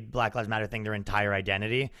really made Black Lives Matter thing their entire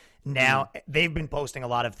identity. Now they've been posting a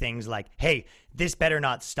lot of things like, hey, this better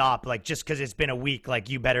not stop. Like, just because it's been a week, like,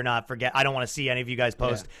 you better not forget. I don't want to see any of you guys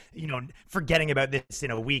post, forgetting about this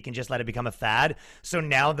in a week and just let it become a fad. So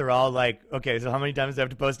now they're all like, okay, so how many times do I have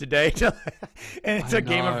to post a day? And it's a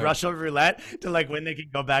game of Russian roulette to like when they can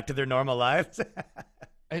go back to their normal lives.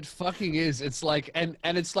 It fucking is. It's like, and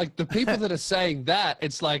it's like the people that are saying that,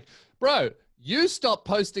 it's like, bro, you stopped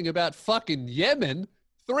posting about fucking Yemen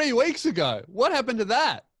 3 weeks ago. What happened to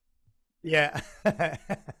that? Yeah.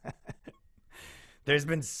 There's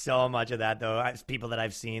been so much of that, though. People that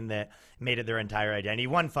I've seen that made it their entire identity.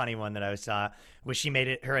 One funny one that I saw was she made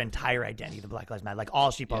it her entire identity, the Black Lives Matter. Like,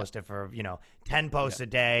 all she posted for, 10 posts a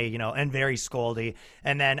day, and very scoldy.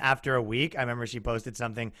 And then after a week, I remember she posted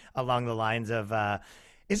something along the lines of,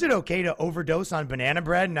 is it okay to overdose on banana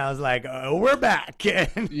bread? And I was like, oh, we're back.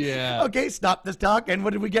 And, okay, stop this talk. And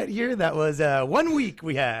what did we get here? That was 1 week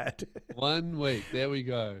we had. 1 week. There we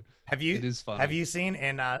go. It is funny. Have you seen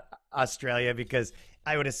in Australia? Because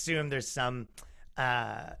I would assume there's something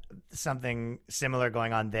similar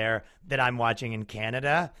going on there that I'm watching in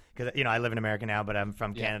Canada. Because I live in America now, but I'm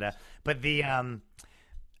from Canada. But the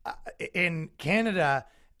in Canada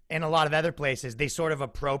and a lot of other places, they sort of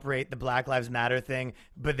appropriate the Black Lives Matter thing,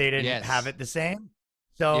 but they didn't have it the same.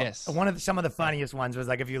 So some of the funniest ones was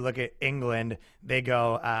like, if you look at England, they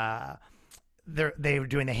go. They were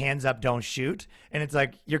doing the hands up, don't shoot, and it's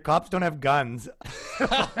like, your cops don't have guns.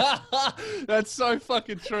 That's so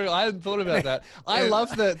fucking true. I hadn't thought about that. I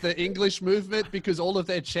love the English movement because all of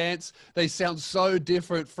their chants, they sound so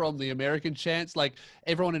different from the American chants. Like,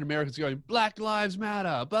 everyone in America is going, Black Lives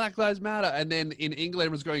Matter, Black Lives Matter, and then in England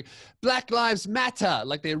everyone's going, Black Lives Matter.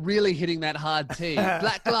 Like, they're really hitting that hard T.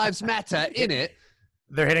 Black Lives Matter in it.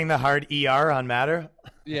 They're hitting the hard ER on matter.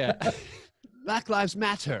 Yeah. Black Lives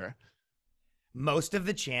Matter. Most of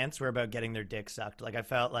the chants were about getting their dick sucked. Like, I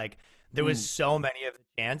felt like there was so many of the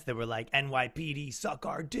chants that were like, NYPD, suck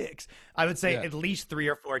our dicks. I would say at least 3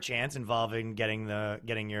 or 4 chants involving getting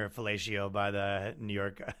your fellatio by the New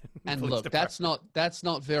York and look, department. that's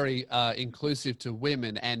not very inclusive to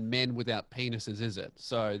women and men without penises, is it?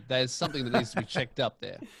 So there's something that needs to be checked up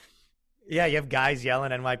there. Yeah, you have guys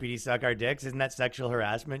yelling NYPD, suck our dicks. Isn't that sexual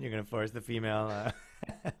harassment? You're going to force the female...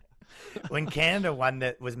 When Canada, one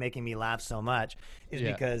that was making me laugh so much is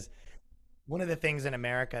because one of the things in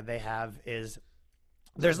America they have is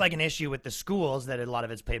there's like an issue with the schools that a lot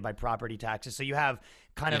of it's paid by property taxes. So you have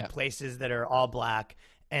kind of places that are all black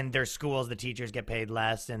and their schools, the teachers get paid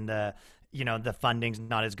less and the funding's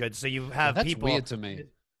not as good. So you have that's people. Weird to me.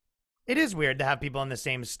 It is weird to have people in the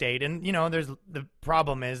same state, and there's the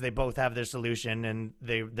problem is they both have their solution and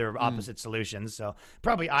they're opposite solutions. So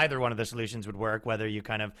probably either one of the solutions would work, whether you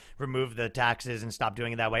kind of remove the taxes and stop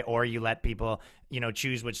doing it that way, or you let people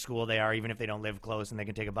choose which school they are, even if they don't live close and they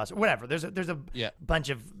can take a bus or whatever. There's a bunch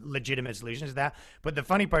of legitimate solutions to that. But the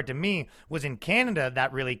funny part to me was in Canada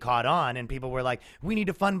that really caught on, and people were like, we need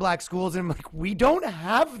to fund black schools, and I'm like, we don't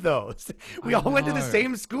have those. We all went to the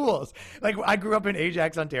same schools. Like, I grew up in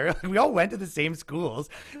Ajax, Ontario. we all went to the same schools.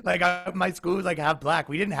 Like my school was like half black.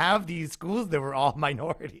 We didn't have these schools that were all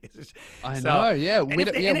minorities. I know. Yeah, we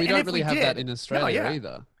don't really have that in No, Australia yeah.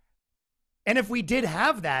 either. And if we did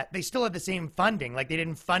have that, they still had the same funding. Like they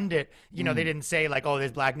didn't fund it. You know, they didn't say like, oh,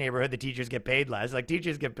 this black neighborhood, the teachers get paid less. Like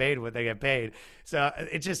teachers get paid what they get paid. So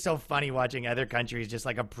it's just so funny watching other countries just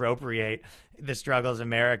like appropriate the struggles of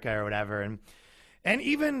America or whatever. And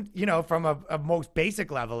even, you know, from a most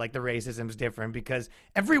basic level, like the racism's different because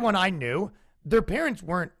everyone I knew, their parents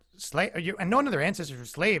weren't slaves, and none of their ancestors were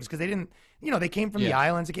slaves because they didn't, you know, they came from the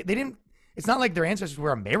islands. They didn't. It's not like their ancestors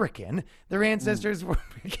were American. Their ancestors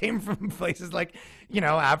came from places like, you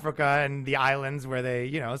know, Africa and the islands where they,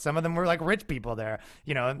 you know, some of them were like rich people there,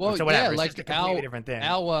 you know. Well, so whatever. yeah, It's like just a completely different thing.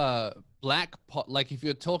 Our like if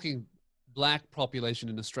you're talking black population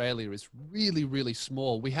in Australia is really, really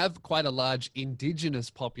small. We have quite a large indigenous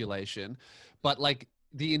population, but like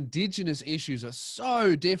the indigenous issues are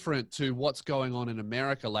so different to what's going on in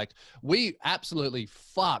America. Like we absolutely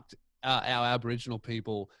fucked our Aboriginal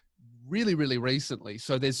people really, really recently.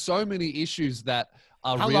 So there's so many issues that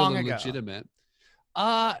are How real long and ago? legitimate.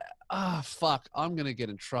 Fuck, I'm gonna get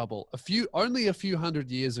in trouble. Only a few hundred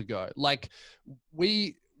years ago. Like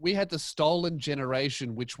we had the stolen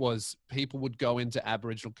generation, which was people would go into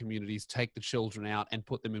Aboriginal communities, take the children out and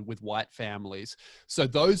put them in with white families. So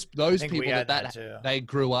those people that they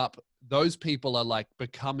grew up, those people are like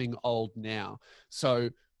becoming old now. So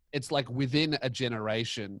it's like within a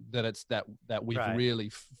generation that we've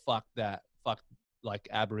really fucked like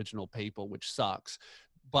Aboriginal people, which sucks.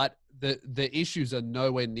 But the issues are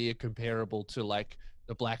nowhere near comparable to like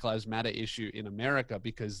the Black Lives Matter issue in America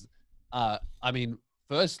because, I mean,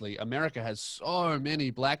 firstly, America has so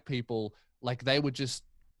many black people, like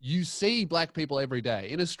you see black people every day.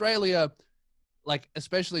 In Australia, like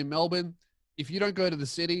especially in Melbourne, if you don't go to the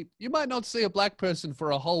city, you might not see a black person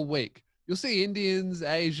for a whole week. You'll see Indians,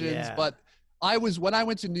 Asians, but when I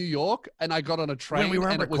went to New York and I got on a train. When we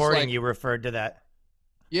weren't recording, you referred to that.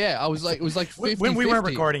 Yeah, I was like, it was like 50-50. When we weren't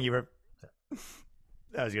recording, you were.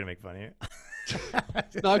 That was gonna make fun of you.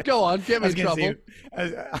 No, go on, get me in trouble.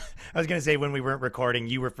 I was gonna say when we weren't recording,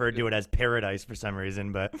 you referred to it as paradise for some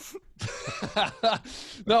reason, but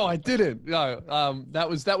no, I didn't. No, that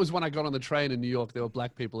was when I got on the train in New York. There were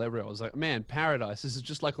black people everywhere. I was like, man, paradise. This is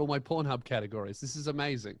just like all my Pornhub categories. This is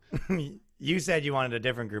amazing. You said you wanted a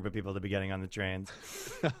different group of people to be getting on the trains.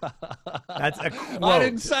 That's a quote. I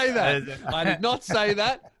didn't say that. I did not say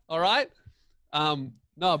that. All right.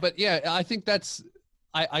 No, but yeah, I think that's.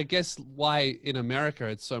 I guess why in America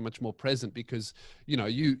it's so much more present because, you know,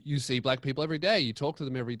 you see black people every day, you talk to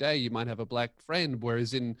them every day, you might have a black friend,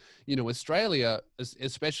 whereas in, you know, Australia,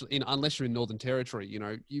 especially unless you're in Northern Territory, you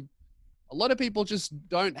know, a lot of people just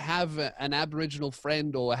don't have an Aboriginal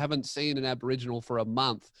friend or haven't seen an Aboriginal for a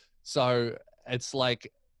month. So it's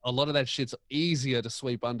like a lot of that shit's easier to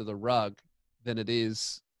sweep under the rug than it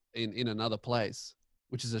is in another place,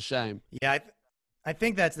 which is a shame. Yeah, I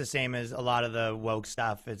think that's the same as a lot of the woke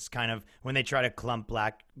stuff. It's kind of when they try to clump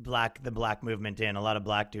the black movement in, a lot of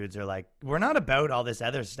black dudes are like, we're not about all this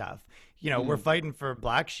other stuff. You know, we're fighting for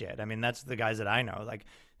black shit. I mean, that's the guys that I know. Like,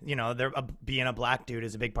 you know, being a black dude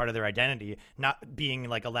is a big part of their identity, not being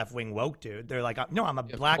like a left-wing woke dude. They're like, no, I'm a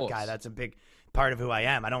black guy. That's a big part of who I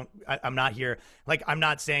am. I'm not here. Like, I'm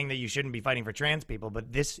not saying that you shouldn't be fighting for trans people,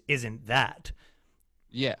 but this isn't that.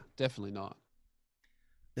 Yeah, definitely not.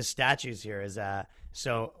 The statues here is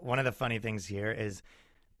so one of the funny things here is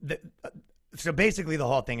so basically the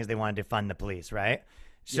whole thing is they want to defund the police, right?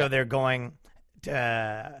 So they're going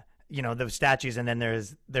to you know, the statues, and then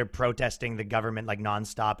they're protesting the government like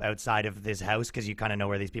nonstop outside of this house because you kind of know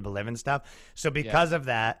where these people live and stuff. So because of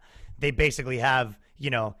that, they basically have,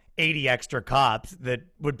 you know, 80 extra cops that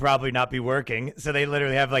would probably not be working. So they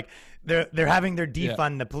literally have like they're having their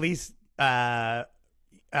defund the police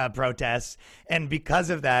protests, and because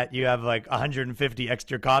of that you have like 150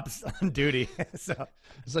 extra cops on duty.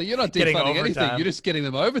 so you're not defunding anything, you're just getting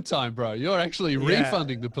them overtime, bro. You're actually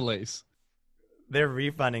refunding the police. They're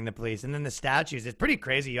refunding the police. And then the statues, it's pretty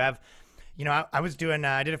crazy. You have, you know, I was doing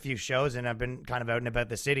I did a few shows and I've been kind of out and about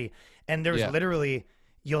the city, and there's literally,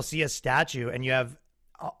 you'll see a statue and you have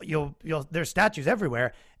there's statues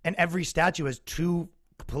everywhere, and every statue has two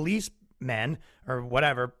policemen or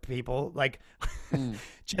whatever people like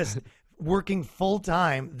just working full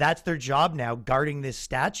time. That's their job now, guarding this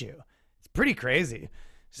statue. It's pretty crazy.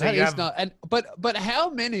 So that is not, and but how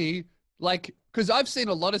many, like, because I've seen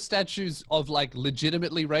a lot of statues of like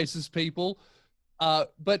legitimately racist people,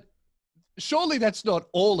 but surely that's not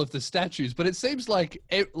all of the statues, but it seems like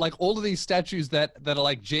all of these statues that are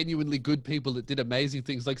like genuinely good people that did amazing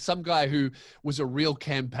things. Like some guy who was a real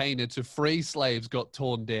campaigner to free slaves got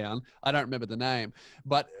torn down. I don't remember the name,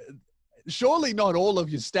 but surely not all of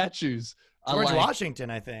your statues are George like, Washington,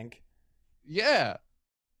 I think. Yeah.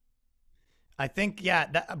 I think, yeah,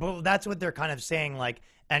 but that's what they're kind of saying, like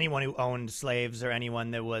anyone who owned slaves or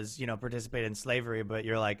anyone that was, participated in slavery. But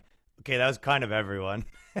you're like, okay, that was kind of everyone.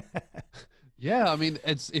 Yeah, I mean,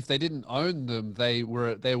 it's if they didn't own them, they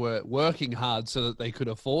were working hard so that they could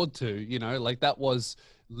afford to, like that was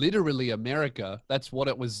literally America. That's what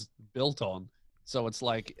it was built on. So it's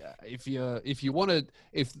like if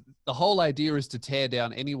the whole idea is to tear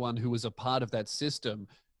down anyone who was a part of that system,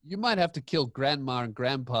 you might have to kill grandma and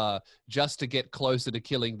grandpa just to get closer to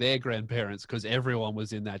killing their grandparents because everyone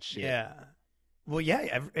was in that shit. Yeah. Well,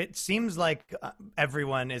 yeah, it seems like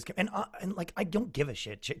everyone is, and like, I don't give a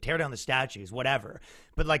shit. Tear down the statues, whatever.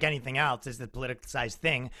 But like anything else is the politicized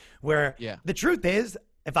thing where the truth is,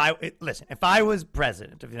 if I was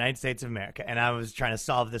president of the United States of America and I was trying to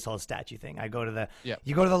solve this whole statue thing, you go to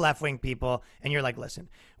the left-wing people and you're like, listen,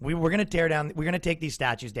 we're going to tear down, we're going to take these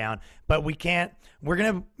statues down, but we're going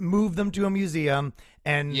to move them to a museum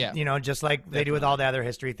and, just like they do with all the other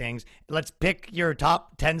history things. Let's pick your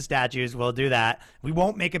top 10 statues. We'll do that. We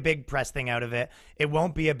won't make a big press thing out of it. It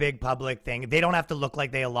won't be a big public thing. They don't have to look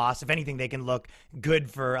like they lost. If anything, they can look good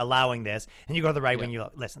for allowing this. And you go to the right wing, you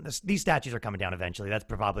listen, these statues are coming down eventually. That's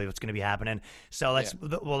probably what's going to be happening. So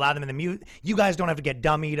we'll allow them in the mute. You guys don't have to get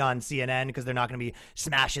dummied on CNN because they're not going to be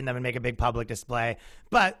smashing them and make a big public display.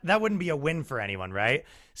 But that wouldn't be a win for anyone, right?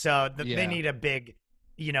 So they need a big,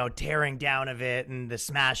 tearing down of it and the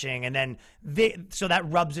smashing, and then so that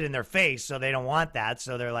rubs it in their face. So they don't want that.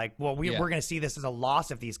 So they're like, well, we're going to see this as a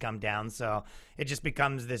loss if these come down. So it just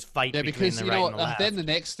becomes this fight between the right and the left. Then the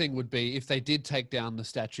next thing would be if they did take down the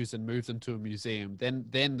statues and move them to a museum. Then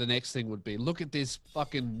the next thing would be, look at this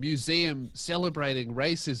fucking museum celebrating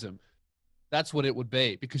racism. That's what it would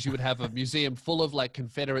be, because you would have a museum full of like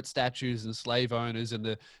Confederate statues and slave owners, and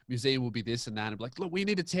the museum will be this and that. And be like, look, we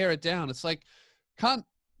need to tear it down. It's like,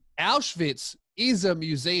 Auschwitz is a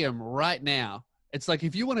museum right now. It's like,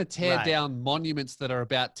 if you want to tear down monuments that are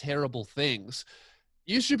about terrible things,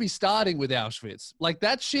 you should be starting with Auschwitz. Like,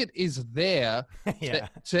 that shit is there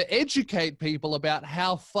to educate people about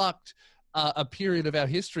how fucked a period of our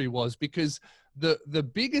history was, because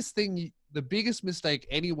the biggest mistake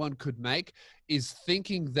anyone could make is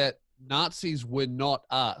thinking that Nazis were not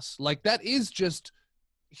us. Like, that is just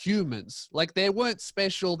humans. Like, they weren't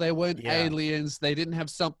special, they weren't aliens, they didn't have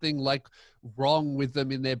something like wrong with them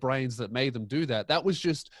in their brains that made them do that. That was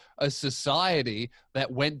just a society that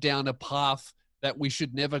went down a path that we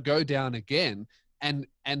should never go down again. And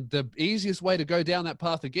the easiest way to go down that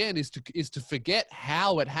path again is to forget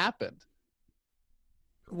how it happened.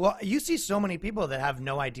 Well, you see so many people that have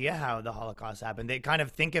no idea how the Holocaust happened. They kind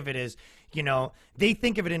of think of it as, they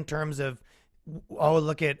think of it in terms of, oh,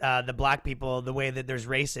 look at the black people, the way that there's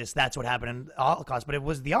racists. That's what happened in the Holocaust. But it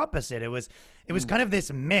was the opposite. It was kind of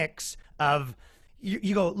this mix of,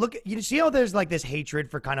 you go, look, you see how there's like this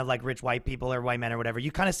hatred for kind of like rich white people or white men or whatever.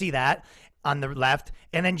 You kind of see that on the left.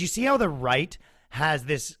 And then you see how the right has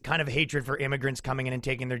this kind of hatred for immigrants coming in and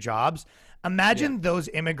taking their jobs. Imagine those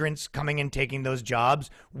immigrants coming and taking those jobs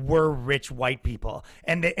were rich white people,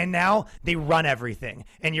 and now they run everything.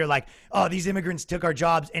 And you're like, oh, these immigrants took our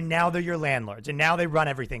jobs, and now they're your landlords, and now they run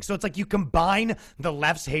everything. So it's like you combine the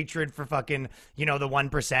left's hatred for fucking, the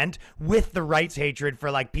 1% with the right's hatred for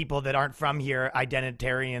like people that aren't from here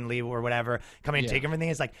identitarianly or whatever coming and take everything.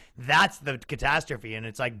 It's like, that's the catastrophe. And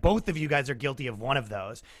it's like, both of you guys are guilty of one of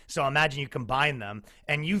those. So imagine you combine them,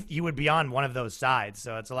 and you would be on one of those sides.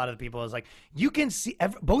 So it's a lot of the people is like, you can see,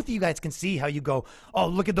 both of you guys can see how you go, oh,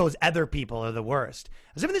 look at those other people are the worst.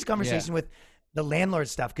 I was having this conversation with the landlord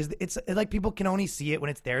stuff, because it's like people can only see it when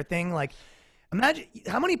it's their thing. Like, imagine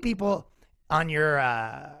how many people on your,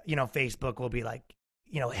 Facebook will be like,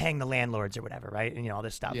 hang the landlords or whatever, right? And, all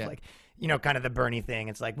this stuff, like, kind of the Bernie thing.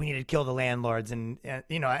 It's like, we need to kill the landlords. And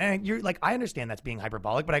you're like, I understand that's being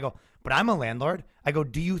hyperbolic, but I go, but I'm a landlord. I go,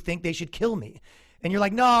 do you think they should kill me? And you're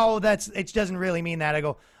like, no, it doesn't really mean that. I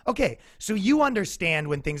go, okay, so you understand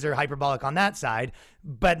when things are hyperbolic on that side,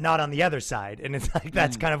 but not on the other side. And it's like,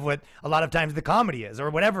 that's kind of what a lot of times the comedy is,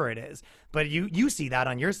 or whatever it is. But you see that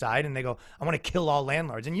on your side, and they go, I want to kill all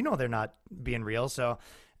landlords. And they're not being real. So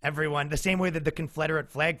everyone, the same way that the Confederate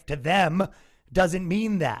flag to them doesn't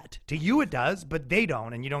mean that. To you it does, but they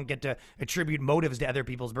don't. And you don't get to attribute motives to other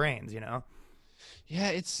people's brains, Yeah,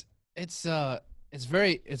 it's it's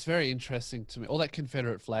very interesting to me. All that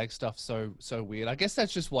Confederate flag stuff, so weird. I guess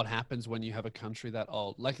that's just what happens when you have a country that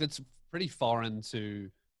old. Like, that's pretty foreign to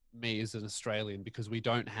me as an Australian, because we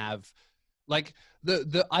don't have, like,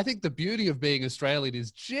 I think the beauty of being Australian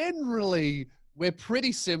is generally we're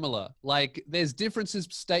pretty similar. Like, there's differences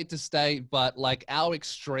state to state, but like our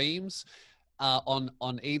extremes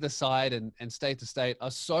on either side and state to state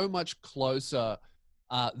are so much closer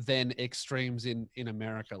than extremes in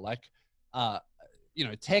America. Like, you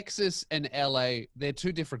know, Texas and LA, they're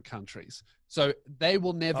two different countries. So they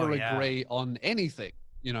will never agree on anything.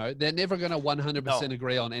 You know, they're never going to 100%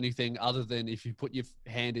 agree on anything other than if you put your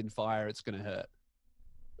hand in fire, it's going to hurt.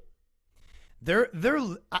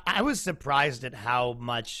 I was surprised at how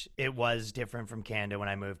much it was different from Canada when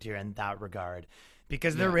I moved here in that regard,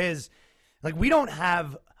 because there is, like, we don't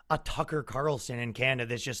have a Tucker Carlson in Canada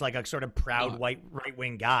that's just like a sort of proud white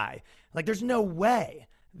right-wing guy. Like, there's no way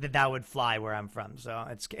that would fly where I'm from. So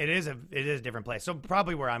it is a different place. So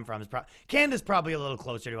probably where I'm from is Canada's probably a little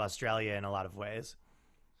closer to Australia in a lot of ways.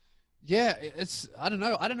 Yeah, I don't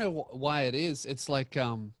know why it is. It's like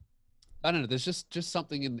I don't know. There's just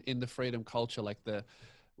something in the freedom culture, I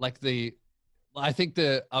think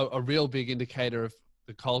a real big indicator of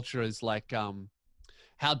the culture is like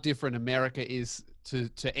how different America is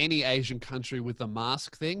to any Asian country with the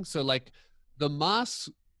mask thing. So like, the masks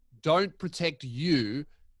don't protect you.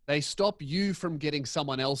 They stop you from getting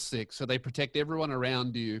someone else sick. So they protect everyone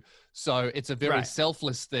around you. So it's a very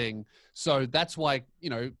selfless thing. So that's why, you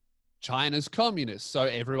know, China's communist. So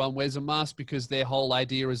everyone wears a mask because their whole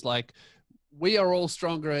idea is like, we are all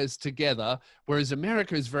stronger as together. Whereas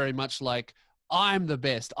America is very much like, I'm the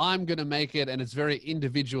best, I'm going to make it. And it's very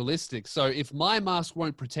individualistic. So if my mask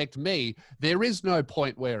won't protect me, there is no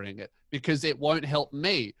point wearing it because it won't help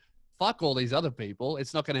me. Fuck all these other people.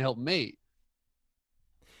 It's not going to help me.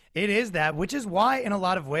 It is that, which is why in a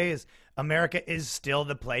lot of ways, America is still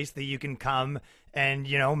the place that you can come and,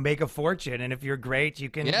 you know, make a fortune. And if you're great, you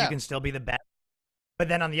can still be the best. But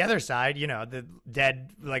then on the other side, you know, the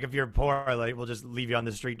dead, like if you're poor, like we'll just leave you on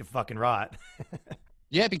the street to fucking rot.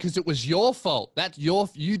 Yeah, because it was your fault.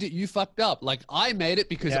 You fucked up. Like, I made it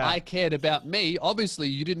because I cared about me. Obviously,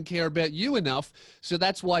 you didn't care about you enough, so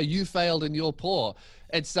that's why you failed and you're poor.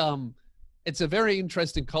 It's a very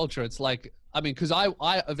interesting culture. It's like, I mean, because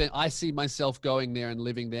I see myself going there and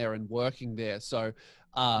living there and working there. So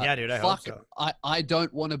yeah, dude, I hope so. I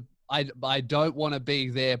don't want to. I don't want to be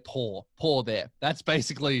there poor there. That's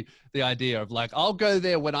basically the idea of like, I'll go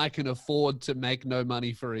there when I can afford to make no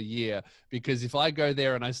money for a year, because if I go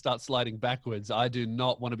there and I start sliding backwards, I do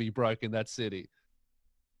not want to be broke in that city.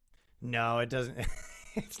 No, it doesn't.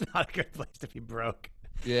 It's not a good place to be broke.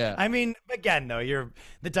 Yeah. I mean, again, though, you're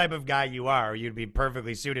the type of guy you are. You'd be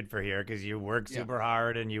perfectly suited for here because you work super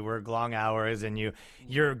hard and you work long hours and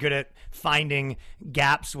you're good at finding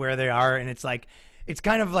gaps where they are. And it's like, it's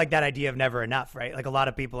kind of like that idea of never enough, right? Like a lot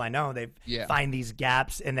of people I know, they find these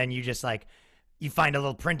gaps and then you just like, you find a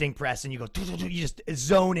little printing press and you go, you just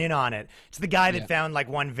zone in on it. It's the guy that found like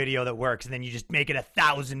one video that works and then you just make it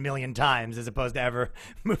 1,000 million times as opposed to ever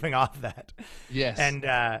moving off that. Yes. And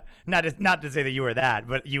not to say that you were that,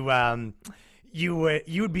 but you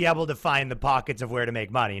would be able to find the pockets of where to make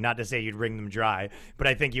money. Not to say you'd wring them dry, but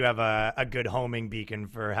I think you have a good homing beacon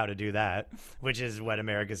for how to do that, which is what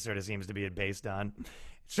America sort of seems to be based on.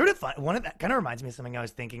 Sort of fun. One of that kind of reminds me of something I was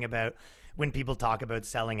thinking about when people talk about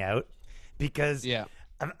selling out. Because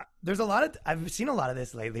I've seen a lot of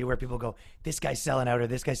this lately where people go, this guy's selling out or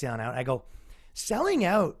this guy's selling out. I go, selling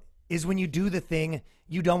out is when you do the thing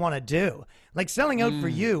you don't want to do. Like selling out for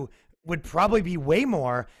you would probably be way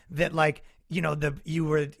more that like, you know, you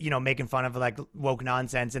were, you know, making fun of like woke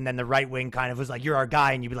nonsense. And then the right wing kind of was like, you're our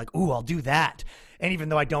guy. And you'd be like, ooh, I'll do that. And even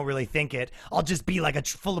though I don't really think it, I'll just be like a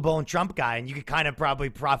full-blown Trump guy. And you could kind of probably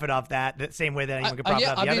profit off that the same way that anyone could profit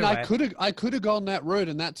off the other way. I could have gone that route,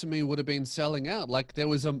 and that to me would have been selling out. Like there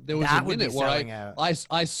was a minute where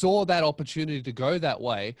I saw that opportunity to go that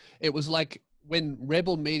way. It was like when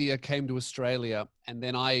Rebel Media came to Australia, and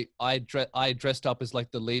then I dressed up as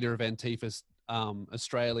like the leader of Antifa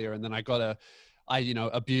Australia, and then I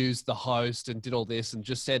abused the host and did all this and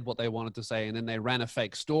just said what they wanted to say. And then they ran a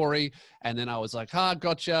fake story. And then I was like,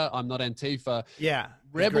 gotcha. I'm not Antifa. Yeah.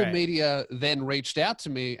 Rebel Media then reached out to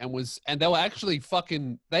me and they were actually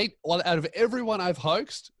out of everyone I've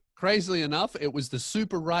hoaxed, crazily enough, it was the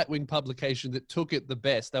super right-wing publication that took it the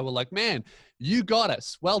best. They were like, man, you got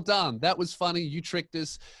us. Well done. That was funny. You tricked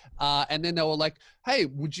us. And then they were like, hey,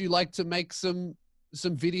 would you like to make some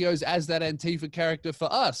videos as that Antifa character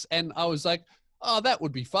for us? And I was like, oh, that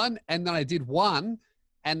would be fun. And then I did one,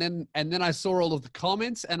 and then I saw all of the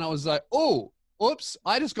comments, and I was like, oh, oops,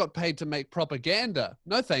 I just got paid to make propaganda.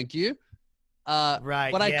 No, thank you. Right.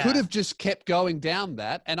 But I could have just kept going down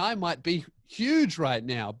that, and I might be huge right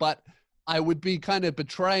now, but I would be kind of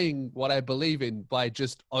betraying what I believe in by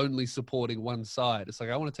just only supporting one side. It's like,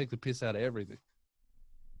 I want to take the piss out of everything.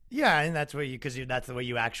 Yeah, and that's what that's the way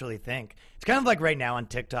you actually think. It's kind of like right now on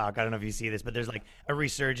TikTok. I don't know if you see this, but there's like a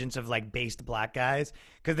resurgence of like based black guys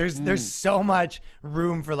because there's so much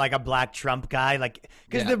room for like a black Trump guy, like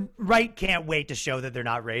because the right can't wait to show that they're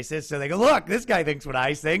not racist. So they go, look, this guy thinks what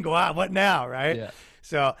I think. Wow, what now, right? Yeah.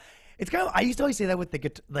 So it's kind of, I used to always say that with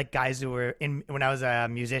the like guys who were in when I was a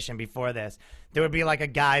musician before this. There would be like a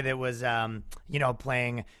guy that was,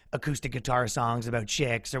 playing acoustic guitar songs about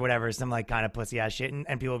chicks or whatever, some like kind of pussy ass shit. And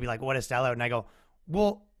people would be like, what a sellout. And I go,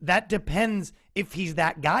 well, that depends if he's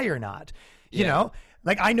that guy or not. You know,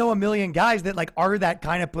 like I know a million guys that like are that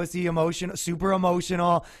kind of pussy super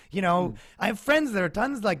emotional. You know, I have friends that are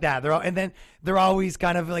tons like that. They're always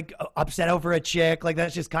kind of like upset over a chick. Like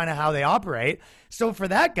that's just kind of how they operate. So for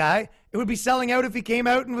that guy, it would be selling out if he came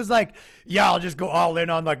out and was like, yeah, I'll just go all in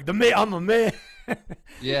on like I'm a man.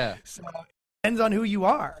 Yeah. So it depends on who you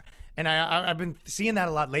are. And I've been seeing that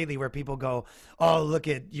a lot lately where people go, oh, look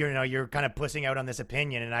at, you're kind of pussing out on this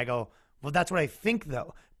opinion. And I go, well, that's what I think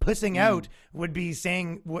though. Pussing out would be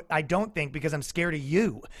saying what I don't think because I'm scared of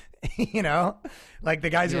you, like the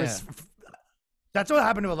guys who are, that's what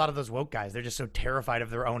happened to a lot of those woke guys. They're just so terrified of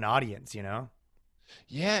their own audience,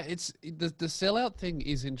 Yeah, it's the sellout thing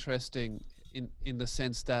is interesting in the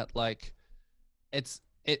sense that like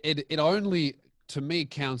it only to me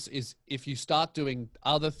counts is if you start doing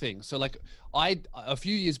other things. So like a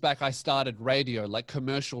few years back I started radio, like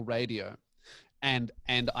commercial radio. And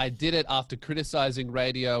I did it after criticizing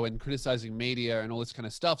radio and criticizing media and all this kind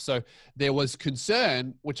of stuff. So there was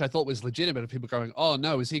concern, which I thought was legitimate, of people going, oh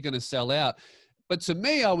no, is he going to sell out? But to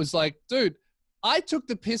me, I was like, dude, I took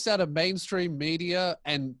the piss out of mainstream media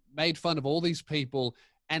and made fun of all these people,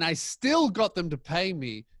 and I still got them to pay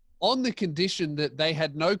me on the condition that they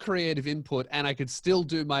had no creative input and I could still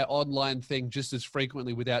do my online thing just as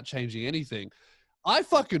frequently without changing anything. I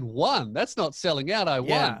fucking won. That's not selling out. I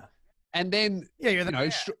won. And then,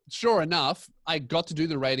 sure enough, I got to do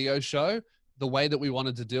the radio show the way that we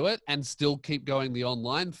wanted to do it and still keep going the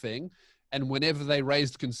online thing. And whenever they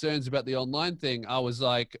raised concerns about the online thing, I was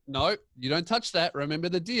like, no, you don't touch that. Remember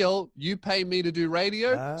the deal. You pay me to do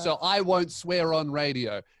radio, so I won't swear on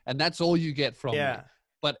radio. And that's all you get from me.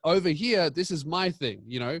 But over here, this is my thing,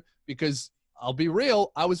 because I'll be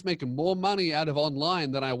real, I was making more money out of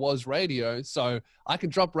online than I was radio. So I can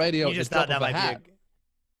drop radio at the drop of a hat.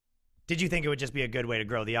 Did you think it would just be a good way to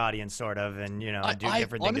grow the audience, sort of, and do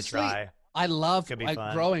different things to try? I loved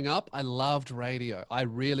growing up. I loved radio. I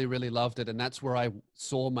really, really loved it, and that's where I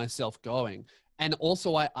saw myself going. And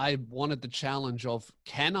also, I wanted the challenge of,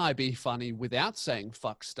 can I be funny without saying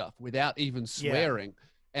fuck stuff, without even swearing?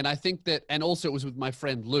 And I think that, and also it was with my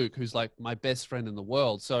friend Luke, who's like my best friend in the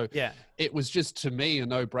world. So it was just to me a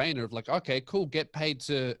no-brainer of like, okay, cool, get paid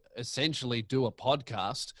to essentially do a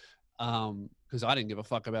podcast. Because I didn't give a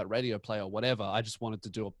fuck about radio play or whatever. I just wanted to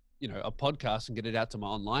do a podcast and get it out to my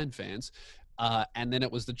online fans. And then it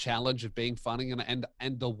was the challenge of being funny. And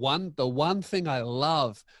the one thing I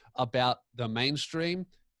love about the mainstream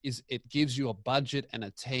is it gives you a budget and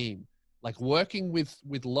a team. Like working with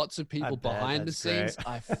lots of people behind the scenes,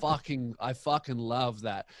 I fucking love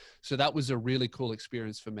that. So that was a really cool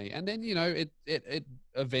experience for me. And then, it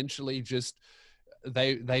eventually just,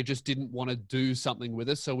 they just didn't want to do something with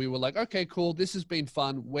us. So we were like, okay, cool. This has been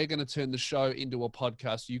fun. We're going to turn the show into a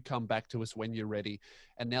podcast. You come back to us when you're ready.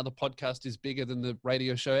 And now the podcast is bigger than the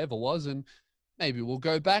radio show ever was. And maybe we'll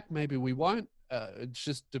go back. Maybe we won't. It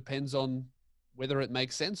just depends on whether it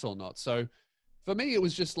makes sense or not. So for me, it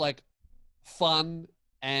was just like fun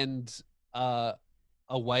and a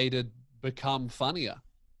way to become funnier.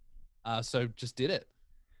 So just did it.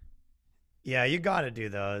 Yeah, you got to do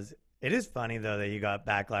those. It is funny, though, that you got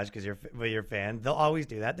backlash because your fans. They'll always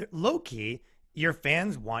do that. Low-key, your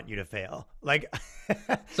fans want you to fail. Like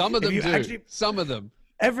some of them do. Some of them.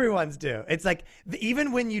 Everyone's do. It's like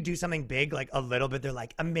even when you do something big, like a little bit, they're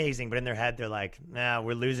like amazing, but in their head, they're like, nah,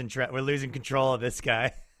 we're losing control of this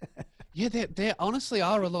guy. Yeah, there honestly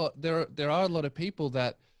are a lot. There are a lot of people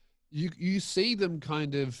that you see them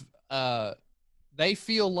kind of. They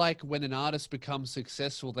feel like when an artist becomes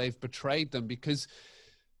successful, they've betrayed them because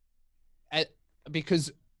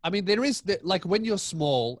I mean, there is like when you're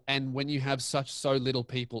small and when you have so little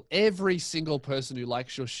people, every single person who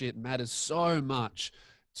likes your shit matters so much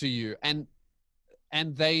to you. And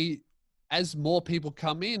as more people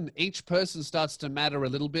come in, each person starts to matter a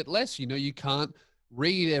little bit less. You can't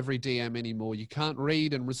read every DM anymore. You can't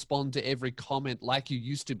read and respond to every comment like you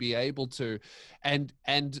used to be able to. And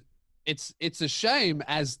it's a shame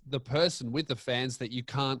as the person with the fans that you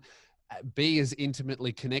can't be as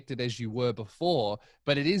intimately connected as you were before,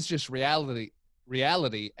 but it is just reality.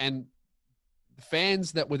 And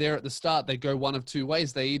fans that were there at the start, they go one of two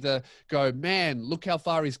ways. They either go, man, look how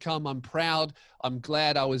far he's come. I'm proud. I'm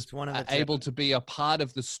glad I was able to be a part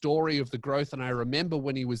of the story of the growth. And I remember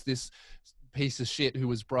when he was this piece of shit who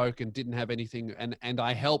was broke and didn't have anything. And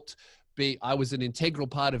I helped I was an integral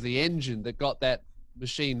part of the engine that got that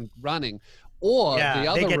machine running. Or the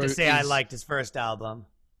other they get to route say, I liked his first album.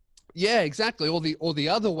 Yeah, exactly. Or the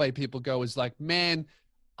other way people go is like, man,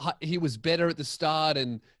 he was better at the start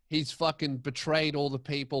and he's fucking betrayed all the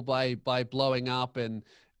people by blowing up and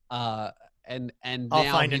now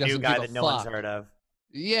I'll find a new guy that no one's heard of.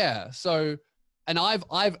 Yeah. So, and I've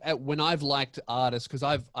when I've liked artists, because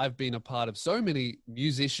I've been a part of so many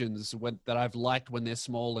musicians that I've liked when they're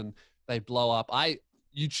small and they blow up.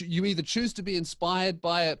 You either choose to be inspired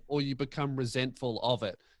by it or you become resentful of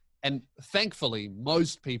it. And thankfully,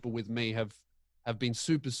 most people with me have been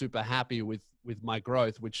super, super happy with my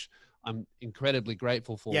growth, which I'm incredibly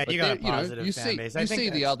grateful for. Yeah, but you got a positive fan base. You see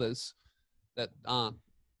the others that aren't.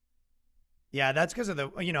 Yeah, that's because of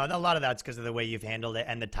a lot of that's because of the way you've handled it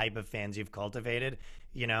and the type of fans you've cultivated,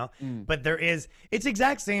 But it's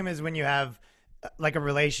exact same as when you have like a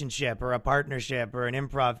relationship or a partnership or an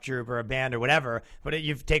improv troupe or a band or whatever, but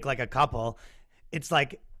you take like a couple. It's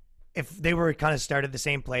like if they were kind of started the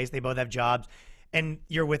same place, they both have jobs, and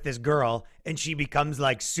you're with this girl and she becomes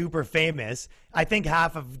like super famous. I think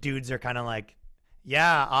half of dudes are kind of like,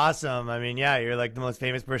 yeah, awesome. I mean, yeah, you're like the most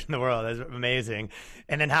famous person in the world. That's amazing.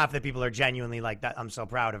 And then half the people are genuinely like that. I'm so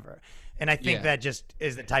proud of her. And I think that just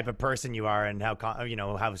is the type of person you are and how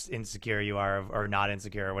insecure you are or not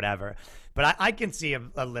insecure or whatever. But I can see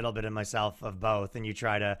a little bit of myself of both. And you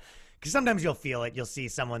try to, because sometimes you'll feel it. You'll see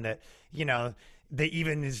someone that, they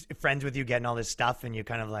even is friends with you getting all this stuff and you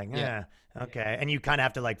kind of like, okay. And you kind of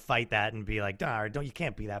have to like fight that and be like, you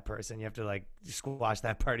can't be that person. You have to like squash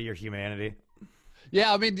that part of your humanity.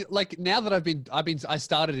 Yeah, I mean, like now that I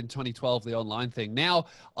started in 2012, the online thing. Now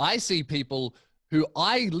I see people who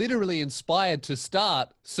I literally inspired to start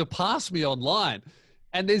surpass me online.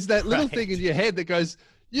 And there's that little thing in your head that goes,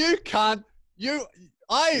 I'm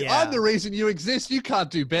the reason you exist. You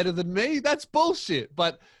can't do better than me. That's bullshit.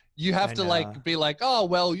 But you have to like be like, oh,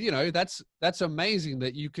 well, that's amazing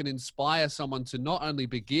that you can inspire someone to not only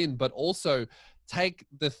begin, but also take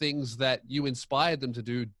the things that you inspired them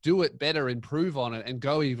to do it better, improve on it, and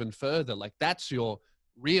go even further. Like that's your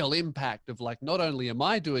real impact of like, not only am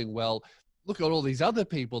I doing well, look at all these other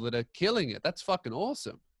people that are killing it. That's fucking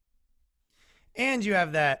awesome. And you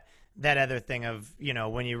have that other thing of,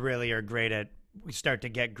 when you really are start to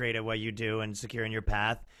get great at what you do and secure in your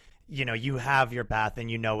path, you have your path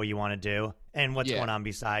and you know what you want to do, and what's going on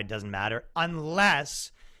beside doesn't matter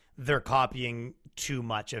unless they're copying too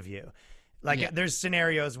much of you. Like there's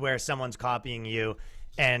scenarios where someone's copying you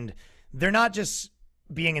and they're not just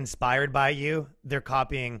being inspired by you. They're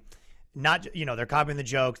copying they're copying the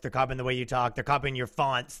jokes. They're copying the way you talk. They're copying your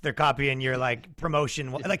fonts. They're copying your like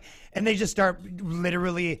promotion. And they just start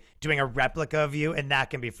literally doing a replica of you. And that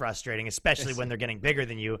can be frustrating, especially when they're getting bigger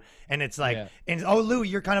than you. And it's like, oh, Lou,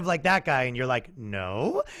 you're kind of like that guy. And you're like,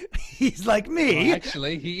 no, he's like me. Well,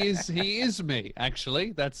 actually, he is me.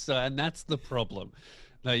 Actually, that's the problem.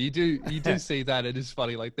 No, you do see that. It is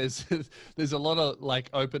funny. Like there's a lot of like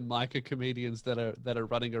open micer comedians that are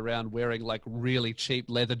running around wearing like really cheap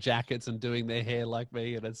leather jackets and doing their hair like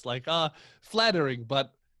me, and it's like flattering,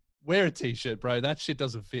 but wear a t-shirt, bro. That shit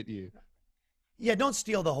doesn't fit you. Yeah, don't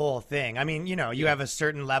steal the whole thing. I mean, you have a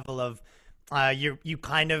certain level of you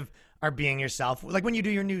kind of are being yourself. Like when you do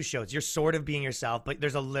your news shows, you're sort of being yourself, but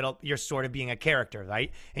you're sort of being a character,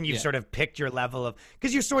 right? And you've sort of picked your level of,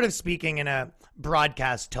 because you're sort of speaking in a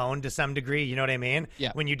broadcast tone to some degree, you know what I mean?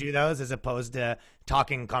 Yeah. When you do those, as opposed to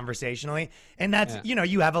talking conversationally. And that's,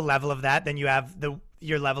 you have a level of that, then you have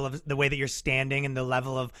your level of the way that you're standing and the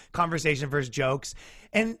level of conversation versus jokes.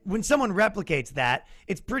 And when someone replicates that,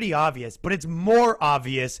 it's pretty obvious, but it's more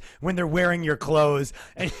obvious when they're wearing your clothes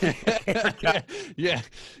and it's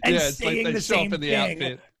saying like they the show same up in the thing.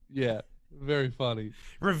 outfit. Yeah, very funny.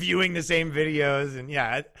 Reviewing the same videos. And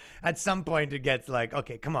at some point it gets like,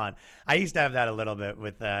 okay, come on. I used to have that a little bit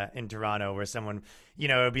with in Toronto where someone,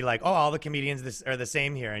 it would be like, oh, all the comedians are the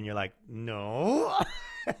same here. And you're like, no.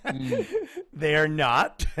 They are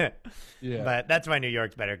not. Yeah. But that's why New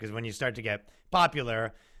York's better, because when you start to get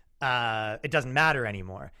popular, it doesn't matter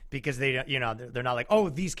anymore because they're not like, oh,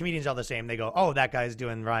 these comedians are the same. They go, oh, that guy's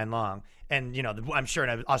doing Ryan Long. And, I'm sure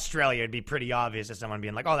in Australia it'd be pretty obvious to someone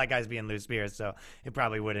being like, oh, that guy's being Lou Spears. So it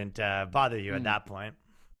probably wouldn't bother you at that point.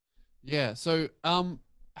 Yeah. So,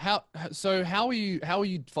 how are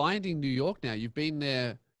you finding New York now? You've been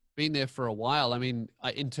there for a while. I mean,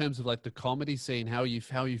 in terms of like the comedy scene, how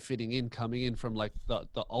are you fitting in, coming in from like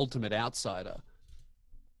the ultimate outsider?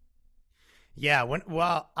 Yeah,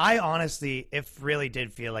 I honestly, it really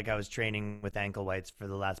did feel like I was training with ankle weights for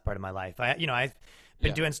the last part of my life. I've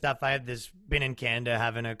been doing stuff. Been in Canada,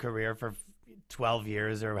 having a career for 12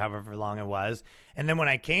 years or however long it was. And then when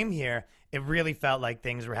I came here, it really felt like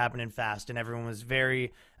things were happening fast and everyone was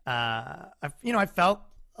very, I felt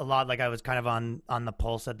a lot like I was kind of on the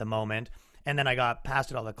pulse at the moment. And then I got passed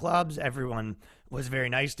at all the clubs. Everyone was very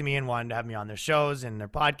nice to me and wanted to have me on their shows and their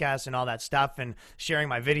podcasts and all that stuff and sharing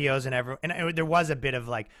my videos and there was a bit of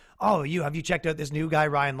like, oh, have you checked out this new guy,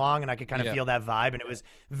 Ryan Long? And I could kind of feel that vibe and it was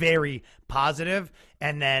very positive.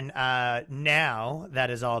 And then now that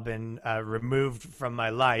has all been removed from my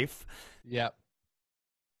life. Yeah.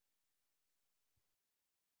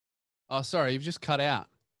 Oh, sorry, you've just cut out.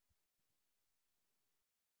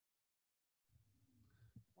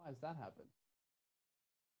 Why has that happened?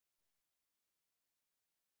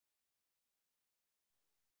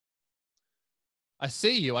 I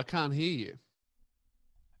see you. I can't hear you.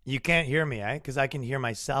 You can't hear me, eh? Because I can hear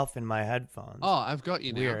myself in my headphones. Oh, I've got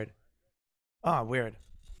you now. Weird. Oh, weird.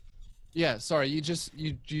 Yeah, sorry. You just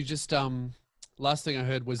last thing I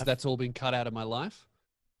heard was that's all been cut out of my life.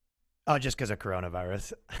 Oh, just because of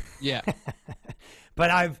coronavirus. Yeah.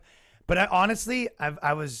 But honestly,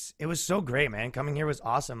 it was so great, man. Coming here was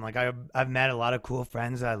awesome. Like I've met a lot of cool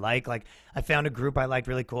friends that I like. Like I found a group I liked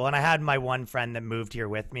really cool. And I had my one friend that moved here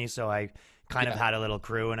with me. So I kind of had a little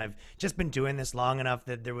crew and I've just been doing this long enough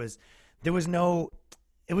that it was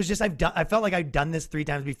just, I felt like I'd done this 3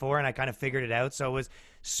 times before and I kind of figured it out. So it was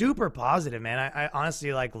super positive, man. I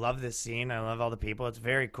honestly like love this scene. I love all the people. It's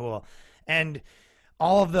very cool. And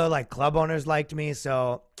all of the like club owners liked me.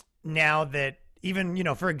 So now that even,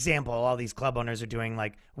 for example, all these club owners are doing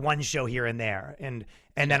like one show here and there. And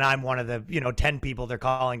then I'm one of the, 10 people they're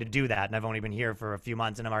calling to do that. And I've only been here for a few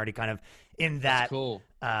months and I'm already kind of in that, cool.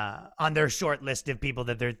 On their short list of people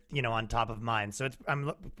that they're, on top of mine. So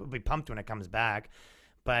I'm be pumped when it comes back.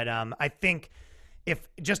 But I think if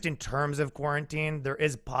just in terms of quarantine, there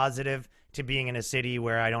is positive to being in a city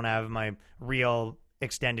where I don't have my real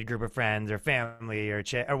extended group of friends or family or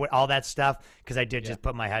all that stuff, because I did just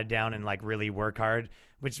put my head down and like really work hard,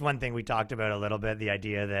 which is one thing we talked about a little bit, the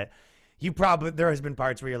idea that there has been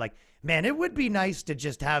parts where you're like, man, it would be nice to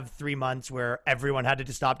just have 3 months where everyone had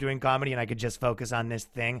to stop doing comedy and I could just focus on this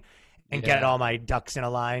thing and get all my ducks in a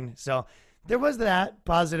line. So there was that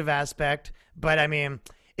positive aspect. But I mean,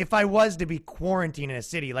 if I was to be quarantined in a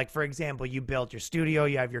city, like for example, you built your studio,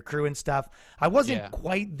 you have your crew and stuff, I wasn't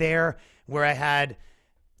quite there where I had,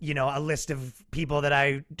 a list of people that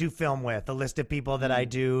I do film with, a list of people that I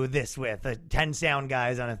do this with, 10 sound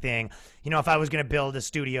guys on a thing. If I was going to build a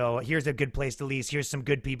studio, here's a good place to lease, here's some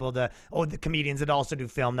good people the comedians that also do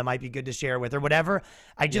film that might be good to share with or whatever.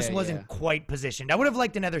 I just wasn't quite positioned. I would have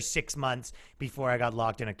liked another 6 months before I got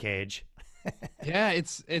locked in a cage. Yeah,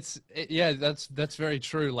 that's very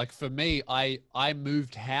true. Like for me, I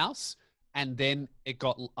moved house and then I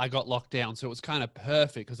got locked down. So it was kind of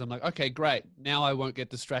perfect because I'm like, okay, great. Now I won't get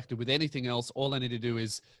distracted with anything else. All I need to do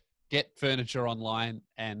is get furniture online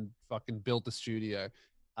and fucking build the studio.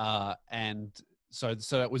 And so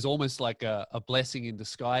it was almost like a blessing in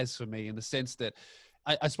disguise for me in the sense that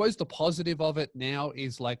I suppose the positive of it now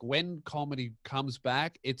is like when comedy comes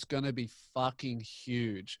back, it's going to be fucking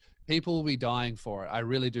huge. People will be dying for it. I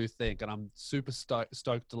really do think. And I'm super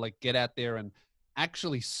stoked to like get out there and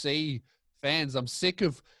actually see fans. I'm sick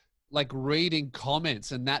of like reading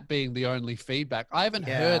comments and that being the only feedback. I haven't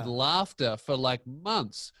heard laughter for like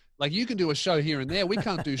months. Like you can do a show here and there. We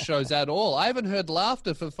can't do shows at all. I haven't heard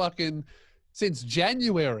laughter for fucking since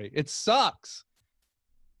January. It sucks.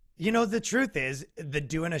 The truth is that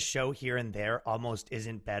doing a show here and there almost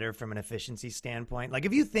isn't better from an efficiency standpoint. Like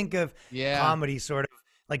if you think of comedy sort of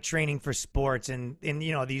like training for sports and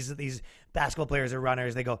these basketball players or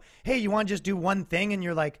runners, they go, hey, you want to just do one thing? And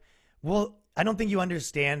you're like, well, I don't think you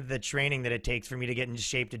understand the training that it takes for me to get into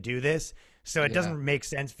shape to do this. So it doesn't make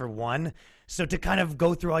sense for one. So to kind of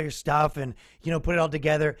go through all your stuff and, put it all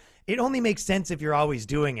together, it only makes sense if you're always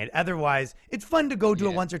doing it. Otherwise, it's fun to go do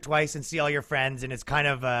it once or twice and see all your friends. And it's kind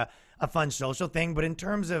of a fun social thing. But in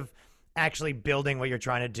terms of actually building what you're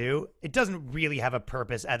trying to do, it doesn't really have a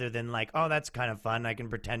purpose other than like, oh, that's kind of fun. I can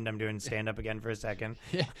pretend I'm doing stand-up again for a second.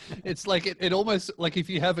 Yeah, it's like it almost like if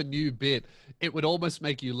you have a new bit, it would almost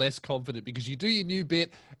make you less confident because you do your new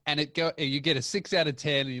bit and you get a 6 out of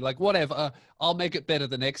 10 and you're like, whatever, I'll make it better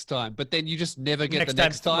the next time. But then you just never get the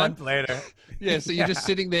next time. A month later. Yeah, so you're just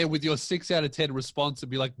sitting there with your 6 out of 10 response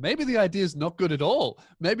and be like, maybe the idea is not good at all.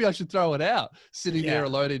 Maybe I should throw it out. Sitting there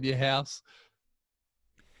alone in your house.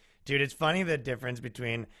 Dude, it's funny the difference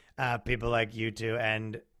between people like you two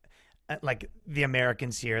and like the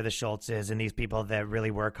Americans here, the Schultzes, and these people that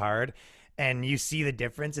really work hard. And you see the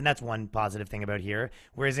difference, and that's one positive thing about here.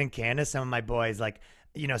 Whereas in Canada, some of my boys, like,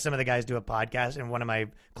 you know, some of the guys do a podcast, and one of my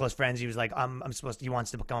close friends, he was like, he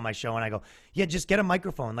wants to come on my show, and I go, yeah, just get a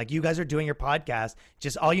microphone. Like, you guys are doing your podcast,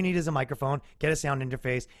 just all you need is a microphone, get a sound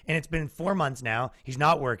interface, and it's been 4 months now. He's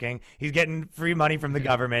not working. He's getting free money from the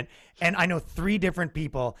government, and I know 3 different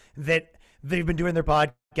people that they've been doing their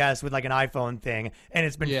podcast with like an iPhone thing, and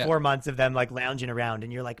it's been 4 months of them like lounging around,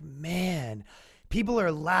 and you're like, man, people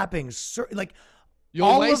are lapping, like, you're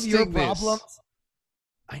all of your this. problems.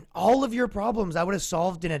 All of your problems I would have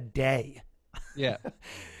solved in a day. Yeah.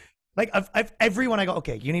 Like everyone I go,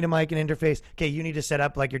 okay, you need a mic and interface. Okay, you need to set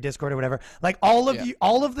up like your Discord or whatever. Like all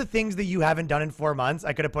of the things that you haven't done in 4 months,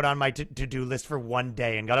 I could have put on my to-do list for one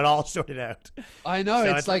day and got it all sorted out. I know.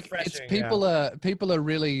 So it's like people are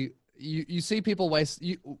really, you see people waste.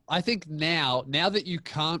 I think now that you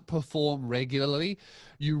can't perform regularly,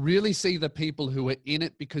 you really see the people who are in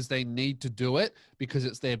it because they need to do it, because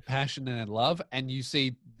it's their passion and love. And you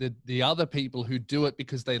see the other people who do it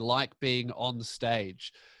because they like being on the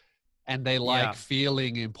stage and they like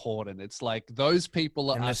feeling important. It's like those people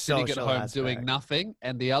are sitting at home doing nothing,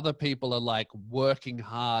 and the other people are like working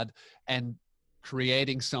hard and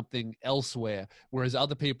creating something elsewhere, whereas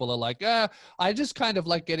other people are like, I just kind of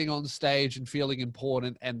like getting on stage and feeling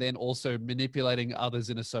important, and then also manipulating others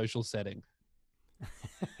in a social setting.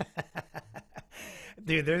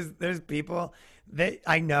 Dude, there's people that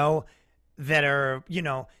I know that are, you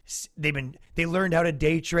know, they learned how to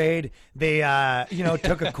day trade. They, you know,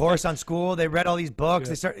 took a course on school. They read all these books.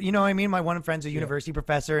 They start, you know what I mean? My one friend's a university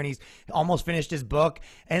professor, and he's almost finished his book.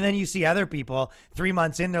 And then you see other people 3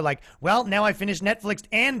 months in, they're like, well, now I finished Netflix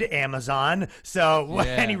and Amazon. So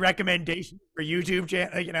any recommendations for YouTube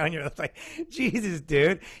channel, you know, and you're like, Jesus,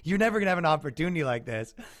 dude, you're never going to have an opportunity like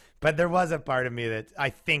this. But there was a part of me that I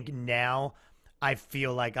think now I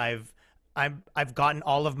feel like I've gotten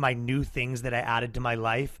all of my new things that I added to my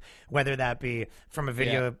life, whether that be from a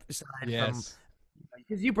video side,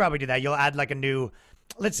 because you probably do that. You'll add like a new,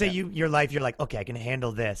 let's say your life, you're like, okay, I can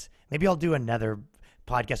handle this. Maybe I'll do another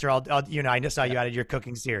podcast, or I'll you know, I just saw you added your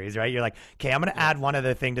cooking series, right? You're like, okay, I'm going to add one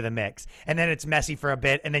other thing to the mix. And then it's messy for a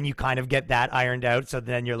bit, and then you kind of get that ironed out. So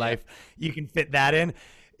then your life, you can fit that in.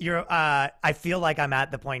 I feel like I'm at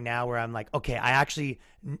the point now where I'm like, okay,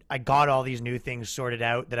 I got all these new things sorted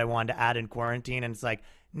out that I wanted to add in quarantine. And it's like,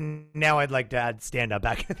 now I'd like to add stand-up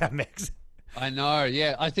back in that mix. I know.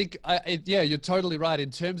 Yeah. I think, you're totally right. In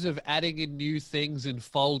terms of adding in new things and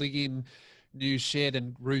folding in new shit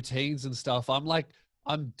and routines and stuff, I'm like,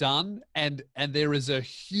 I'm done. And there is a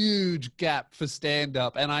huge gap for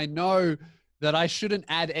stand-up. And I know that I shouldn't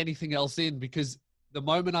add anything else in, because the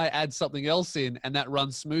moment I add something else in and that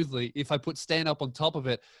runs smoothly, if I put stand-up on top of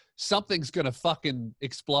it, something's going to fucking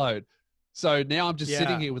explode. So now I'm just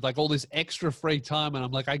sitting here with like all this extra free time, and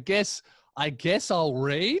I'm like, I guess I'll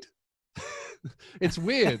read. It's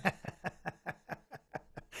weird.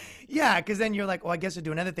 Yeah, because then you're like, well, I guess I'll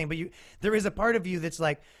do another thing. But there is a part of you that's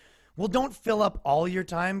like, well, don't fill up all your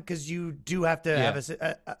time, because you do have to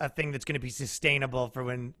have a thing that's going to be sustainable for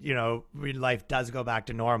when, you know, when life does go back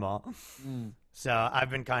to normal. So I've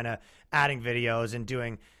been kind of adding videos and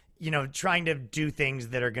doing, you know, trying to do things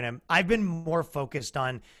that are going to, I've been more focused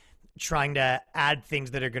on trying to add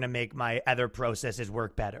things that are going to make my other processes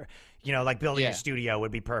work better. You know, like building a studio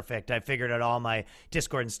would be perfect. I figured out all my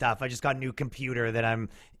Discord and stuff. I just got a new computer that I'm,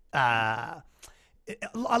 a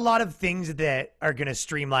lot of things that are going to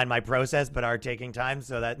streamline my process but are taking time,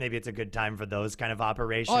 so that maybe it's a good time for those kind of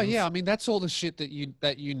operations. Oh yeah, I mean, that's all the shit that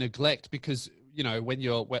you neglect, because, you know, when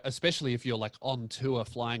especially if you're like on tour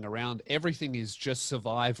flying around, everything is just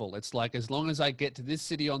survival. It's like, as long as I get to this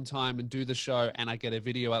city on time and do the show and I get a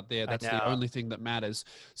video out there, that's the only thing that matters.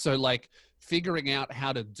 So like figuring out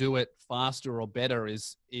how to do it faster or better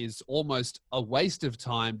is almost a waste of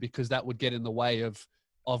time, because that would get in the way of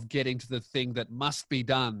getting to the thing that must be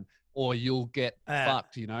done, or you'll get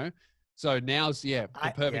fucked, you know? So now's the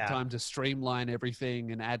perfect time to streamline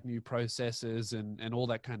everything and add new processes and all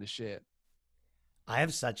that kind of shit. I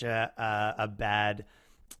have such a bad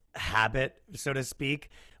habit, so to speak,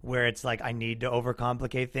 where it's like I need to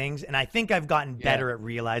overcomplicate things. And I think I've gotten better at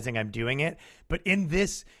realizing I'm doing it. But in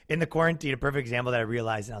the quarantine, a perfect example that I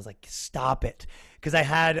realized, and I was like, stop it. Because I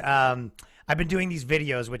had, I've been doing these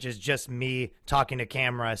videos, which is just me talking to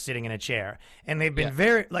camera, sitting in a chair. And they've been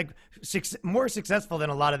very, like, more successful than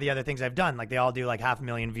a lot of the other things I've done. Like, they all do like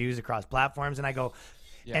 500,000 views across platforms. And I go,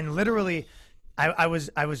 and literally, I was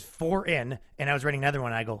 4 in, and I was writing another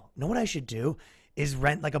one. And I go, know what I should do? Is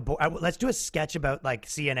rent like let's do a sketch about like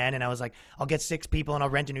CNN. And I was like, I'll get 6 people and I'll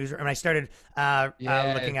rent a newsroom. And I started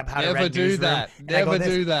looking up how to rent a newsroom. Never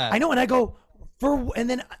do that. I know. And I go, and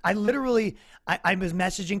then I literally, I was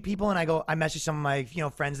messaging people, and I messaged some of my,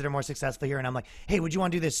 friends that are more successful here. And I'm like, hey, would you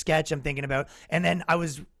want to do this sketch I'm thinking about? And then I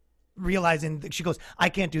was realizing that she goes, I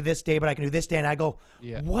can't do this day, but I can do this day. And I go,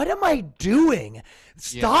 what am I doing?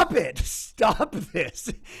 Stop it. Stop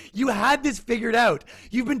this. You had this figured out.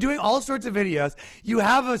 You've been doing all sorts of videos. You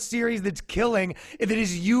have a series that's killing, that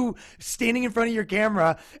is you standing in front of your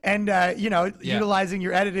camera and, utilizing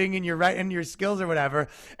your editing and your skills or whatever.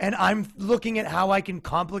 And I'm looking at how I can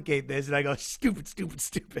complicate this. And I go, stupid, stupid,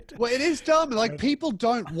 stupid. Well, it is dumb. Like, people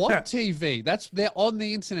don't want TV. They're on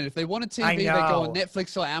the internet. If they want a TV, they go on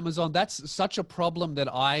Netflix or Amazon. That's such a problem that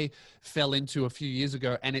I fell into a few years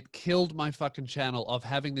ago, and it killed my fucking channel of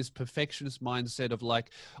having this perfectionist mindset of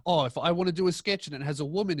like, oh, if I want to do a sketch and it has a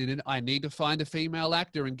woman in it, I need to find a female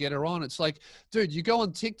actor and get her on. It's like, dude, you go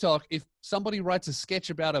on TikTok, if somebody writes a sketch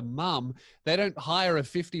about a mum, they don't hire a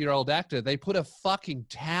 50-year-old actor. They put a fucking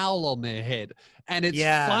towel on their head, and it's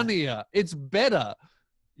funnier. It's better.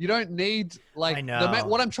 You don't need, like, I know.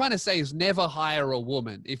 What I'm trying to say is never hire a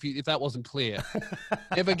woman, if that wasn't clear.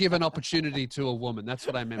 Never give an opportunity to a woman. That's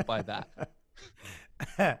what I meant by that.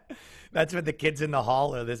 That's what The Kids in the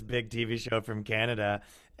Hall are, this big TV show from Canada.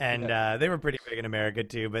 And they were pretty big in America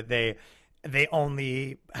too, but they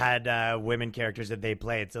only had women characters that they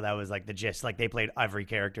played. So that was like the gist. Like, they played every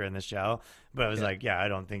character in the show. But it was like, I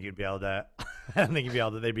don't think you'd be able to,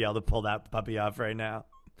 they'd be able to pull that puppy off right now.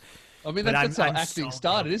 I mean, that's how acting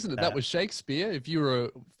started, isn't it? That was Shakespeare. If you were a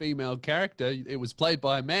female character, it was played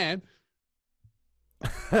by a man.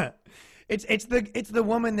 It's the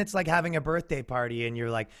woman that's like having a birthday party, and you're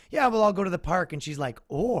like, yeah, we'll all go to the park. And she's like,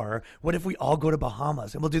 or what if we all go to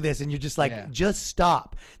Bahamas and we'll do this? And you're just like, just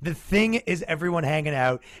stop. The thing is everyone hanging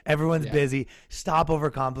out. Everyone's busy. Stop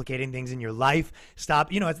overcomplicating things in your life.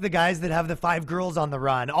 Stop. It's the guys that have the 5 girls on the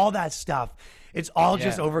run, all that stuff. It's all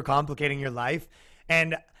just overcomplicating your life.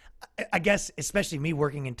 And I guess, especially me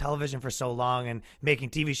working in television for so long and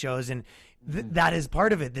making TV shows, and that is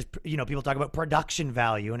part of it. This, people talk about production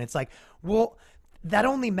value, and it's like, well, that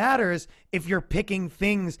only matters if you're picking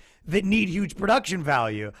things that need huge production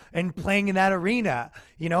value and playing in that arena.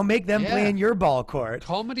 Make them play in your ball court.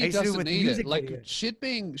 Comedy doesn't need it. Like, shit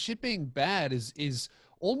being bad is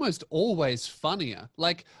almost always funnier.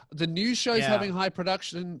 Like, the news shows having high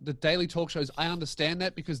production, the daily talk shows, I understand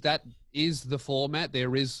that because that is the format.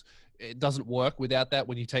 It doesn't work without that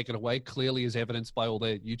when you take it away, clearly as evidenced by all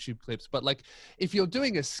their YouTube clips. But like, if you're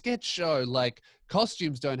doing a sketch show, like,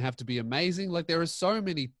 costumes don't have to be amazing. Like, there are so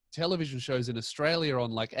many television shows in Australia on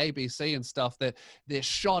like ABC and stuff that they're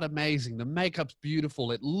shot amazing. The makeup's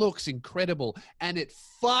beautiful. It looks incredible, and it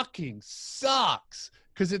fucking sucks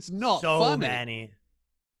because it's not so funny. Many.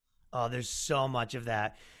 Oh, there's so much of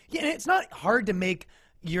that. Yeah, and it's not hard to make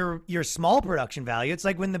your small production value. It's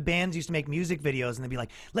like when the bands used to make music videos and they'd be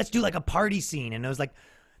like, let's do like a party scene. And it was like,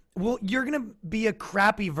 well, you're going to be a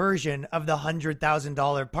crappy version of the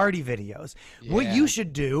 $100,000 party videos. Yeah. What you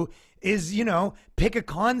should do is, pick a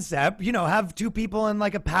concept, have 2 people in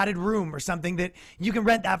like a padded room or something that you can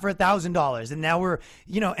rent that for $1,000. And now we're,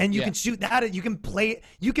 and you can shoot that. You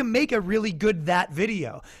can make a really good that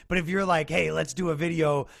video. But if you're like, hey, let's do a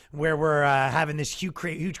video where we're having this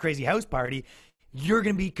huge, crazy house party, you're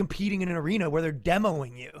going to be competing in an arena where they're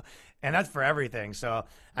demoing you. And that's for everything. So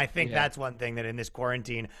I think that's one thing that in this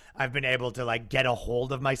quarantine, I've been able to like get a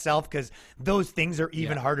hold of myself, because those things are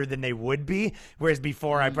even harder than they would be. Whereas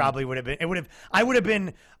before I probably would have been, I would have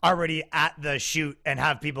been already at the shoot and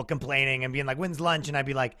have people complaining and being like, when's lunch? And I'd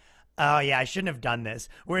be like, oh yeah, I shouldn't have done this.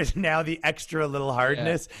 Whereas now the extra little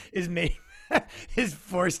hardness is made. Has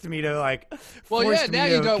forced me to like. Well, now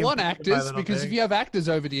you don't want actors, because if you have actors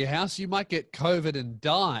over to your house, you might get COVID and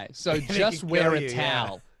die. So just wear a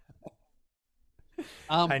towel.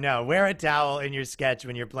 I know. Wear a towel in your sketch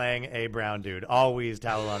when you're playing a brown dude. Always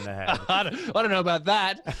towel on the head. I don't know about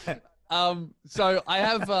that. So I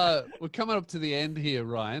have. We're coming up to the end here,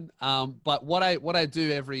 Ryan. But what I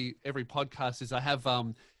do every podcast is I have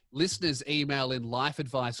listeners email in life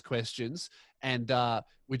advice questions, and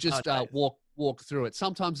we just walk through it.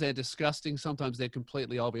 Sometimes they're disgusting. Sometimes they're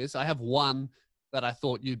completely obvious. I have one that I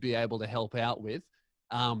thought you'd be able to help out with.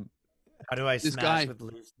 How do I this smash guy, with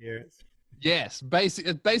loose tears? yes,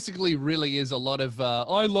 it basically really is a lot of,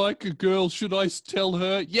 I like a girl. Should I tell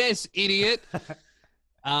her? Yes, idiot.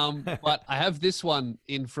 But I have this one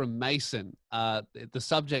in from Mason. The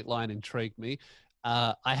subject line intrigued me.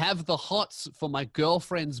 I have the hots for my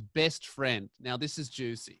girlfriend's best friend. Now, this is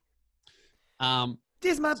juicy.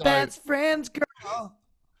 This is my best friend's girl.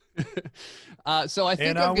 So I think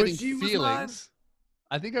And I'm I getting wish she was feelings.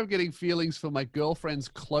 I think I'm getting feelings for my girlfriend's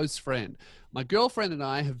close friend. My girlfriend and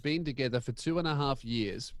I have been together for 2.5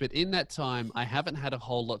 years, but in that time, I haven't had a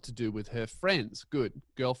whole lot to do with her friends. Good.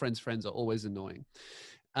 Girlfriend's friends are always annoying.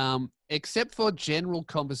 Except for general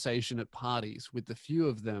conversation at parties with the few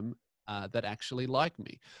of them that actually like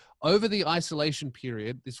me. Over the isolation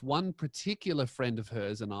period, this one particular friend of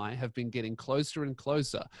hers and I have been getting closer and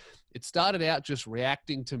closer. It started out just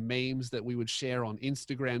reacting to memes that we would share on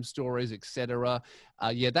Instagram stories, etc.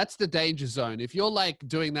 Yeah, that's the danger zone. If you're like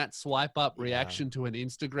doing that swipe up reaction to an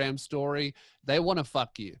Instagram story, they want to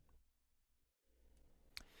fuck you.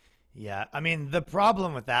 Yeah, I mean, the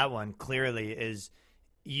problem with that one clearly is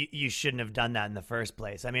you shouldn't have done that in the first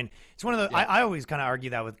place. I mean, it's one of the, Yeah. I always kind of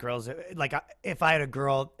argue that with girls. Like, if I had a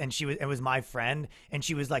girl and it was my friend and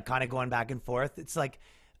she was like kind of going back and forth, it's like,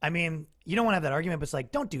 I mean, you don't want to have that argument, but it's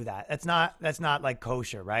like, don't do that. That's not like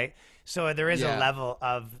kosher, right? So there is a level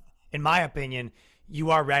of, in my opinion,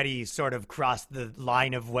 you already sort of crossed the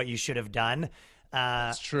line of what you should have done.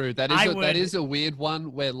 That's true. That is a weird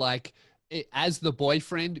one where like, as the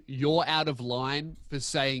boyfriend, you're out of line for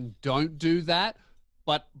saying don't do that.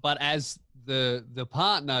 But as the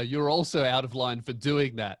partner, you're also out of line for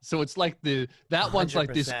doing that. So it's like that one's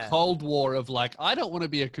like this 100%. cold war of like, I don't want to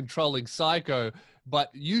be a controlling psycho, but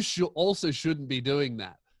you shouldn't be doing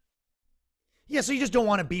that. Yeah, so you just don't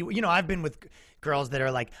want to be, I've been with girls that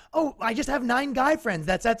are like, oh, I just have 9 guy friends.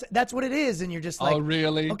 That's what it is. And you're just like, oh,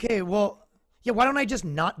 really? Okay, well, yeah, why don't I just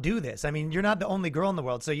not do this? I mean, you're not the only girl in the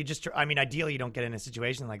world. So ideally you don't get in a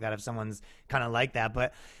situation like that if someone's kind of like that.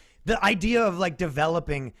 But the idea of like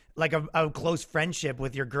developing like a close friendship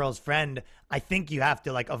with your girl's friend, I think you have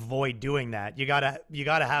to like avoid doing that. You gotta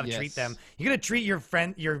treat them. You gotta treat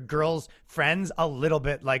your girl's friends a little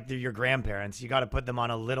bit like they're your grandparents. You gotta put them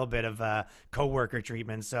on a little bit of a coworker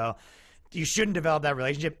treatment. So you shouldn't develop that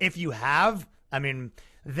relationship. If you have, I mean,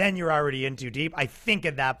 then you're already in too deep. I think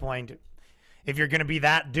at that point, if you're going to be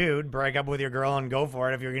that dude, break up with your girl and go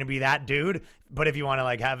for it. If you're going to be that dude, but if you want to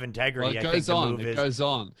like have integrity, Well, it goes on.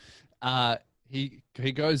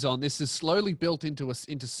 He goes on. This is slowly built into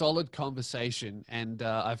solid conversation, and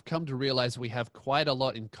I've come to realize we have quite a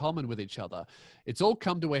lot in common with each other. It's all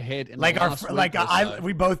come to a head in like the last week or so.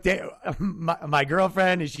 we both date my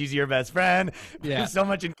girlfriend, and she's your best friend. Yeah. There's so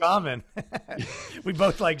much in common. We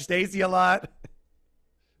both like Stacy a lot.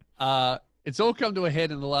 It's all come to a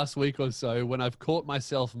head in the last week or so when I've caught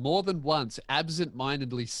myself more than once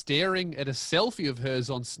absent-mindedly staring at a selfie of hers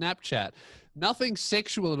on Snapchat. Nothing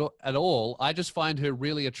sexual at all. I just find her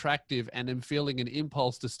really attractive and am feeling an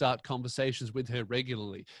impulse to start conversations with her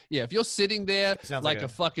regularly. Yeah, if you're sitting there like a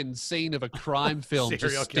fucking scene of a crime film,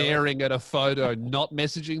 just staring at a photo, not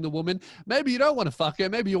messaging the woman, maybe you don't want to fuck her,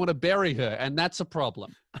 maybe you want to bury her, and that's a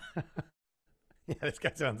problem. Yeah, this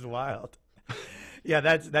guy sounds wild. Yeah,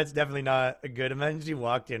 that's definitely not a good. Imagine you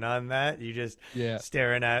walked in on that. You just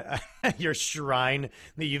staring at your shrine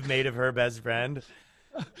that you've made of her best friend.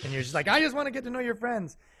 And you're just like, I just want to get to know your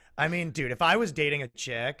friends. I mean, dude, if I was dating a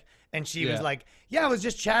chick and she was like, yeah, I was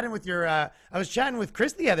just chatting with I was chatting with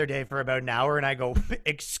Chris the other day for about an hour, and I go,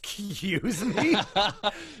 excuse me?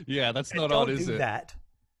 Yeah, that's not odd, is it? Don't do that.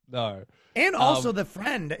 No. And also the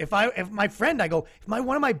friend, if my friend, I go,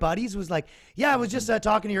 one of my buddies was like, yeah, I was just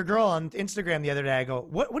talking to your girl on Instagram the other day. I go,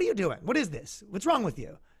 what are you doing? What is this? What's wrong with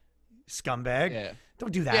you? Scumbag. Yeah.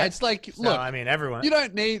 Don't do that. Yeah, it's like, so, look, I mean, everyone. You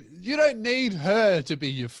don't need her to be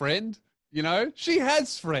your friend. You know, she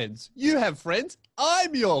has friends. You have friends.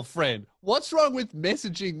 I'm your friend. What's wrong with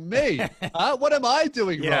messaging me? What am I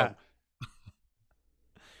doing wrong?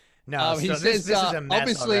 No, he says, this is a mess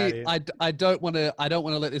obviously, already. I don't want to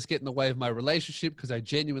let this get in the way of my relationship because I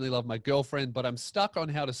genuinely love my girlfriend, but I'm stuck on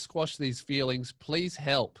how to squash these feelings. Please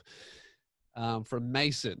help. From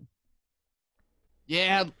Mason.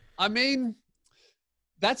 Yeah, I mean,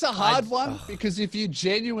 that's a hard one because if you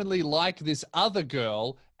genuinely like this other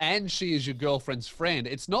girl and she is your girlfriend's friend,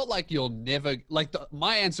 it's not like you'll never, like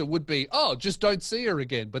my answer would be, oh, just don't see her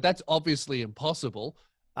again. But that's obviously impossible.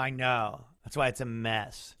 I know. That's why it's a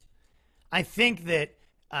mess. I think that,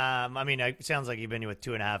 I mean, it sounds like you've been with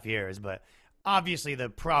 2.5 years, but obviously the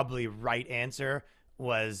probably right answer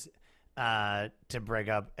was to break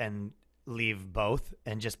up and leave both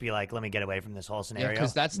and just be like, let me get away from this whole scenario. Yeah,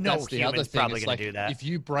 because that's the other human's thing. probably It's going like to do that. if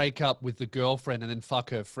you break up with the girlfriend and then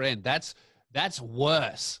fuck her friend, that's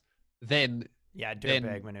worse than Yeah,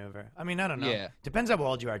 dirtbag maneuver. I mean, I don't know. Yeah. Depends how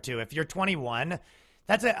old you are too. If you're 21,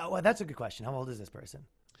 that's a good question. How old is this person?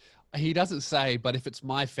 He doesn't say, but if it's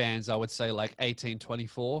my fans, I would say like 18,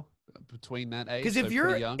 24, between that age. Because if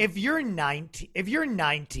you're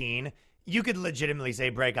 19, you could legitimately say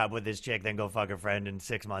break up with this chick, then go fuck her friend in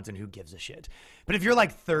 6 months, and who gives a shit? But if you're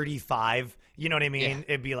like 35, you know what I mean? Yeah.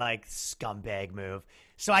 It'd be like scumbag move.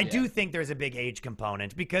 So I do think there's a big age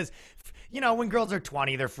component because, when girls are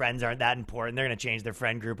 20, their friends aren't that important. They're going to change their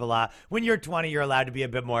friend group a lot. When you're 20, you're allowed to be a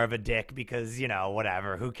bit more of a dick because,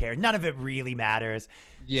 whatever, who cares? None of it really matters.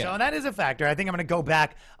 Yeah. So that is a factor. I think I'm going to go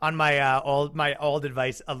back on my old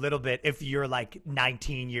advice a little bit if you're like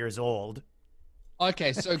 19 years old.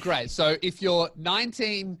 Okay, so great. So if you're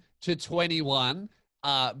 19 to 21,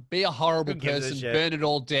 be a horrible Who gives a person, shit? burn it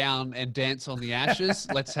all down and dance on the ashes.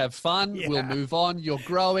 Let's have fun. Yeah. We'll move on. You're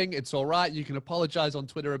growing. It's all right. You can apologize on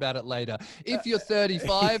Twitter about it later. If you're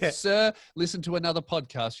 35, sir, listen to another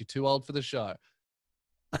podcast. You're too old for the show.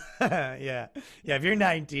 Yeah. If you're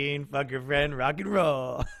 19, fuck your friend, rock and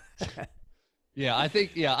roll. I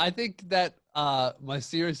think that my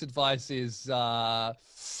serious advice is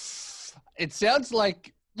it sounds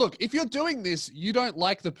like, look, if you're doing this, you don't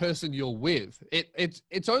like the person you're with.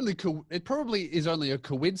 It probably is only a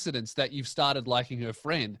coincidence that you've started liking her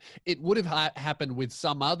friend. It would have happened with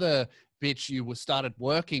some other bitch you started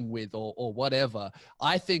working with or whatever.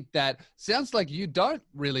 I think that sounds like you don't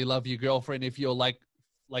really love your girlfriend if you're like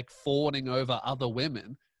fawning over other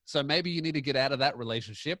women. So maybe you need to get out of that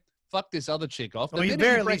relationship. Fuck this other chick off. Well, you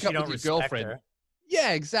very least you don't respect her.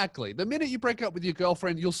 Yeah, exactly. The minute you break up with your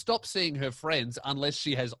girlfriend, you'll stop seeing her friends unless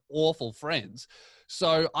she has awful friends.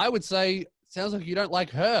 So I would say, sounds like you don't like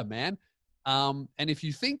her, man. And if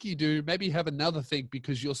you think you do, maybe have another think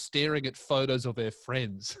because you're staring at photos of her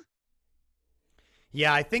friends.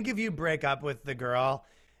 Yeah, I think if you break up with the girl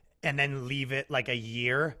and then leave it like a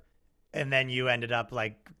year and then you ended up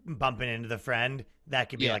like bumping into the friend, that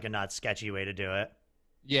could be like a not sketchy way to do it.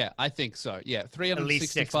 Yeah, I think so. Yeah, At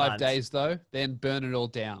least 6 365 months. days though, then burn it all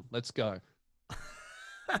down. Let's go.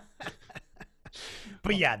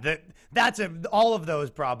 But yeah, all of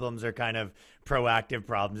those problems are kind of proactive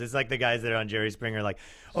problems. It's like the guys that are on Jerry Springer, like,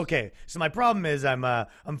 okay, so my problem is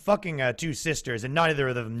I'm fucking 2 sisters and neither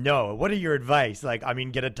of them know. What are your advice? Like, I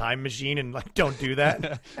mean, get a time machine and like don't do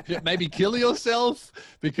that. Maybe kill yourself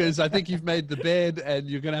because I think you've made the bed and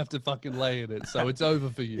you're gonna have to fucking lay in it, so it's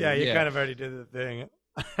over for you. Yeah, you kind of already did the thing.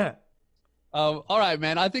 All right,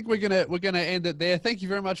 man. I think we're gonna end it there. Thank you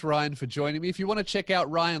very much, Ryan, for joining me. If you want to check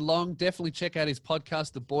out Ryan Long, definitely check out his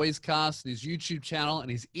podcast, The Boys Cast, and his YouTube channel,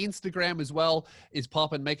 and his Instagram as well is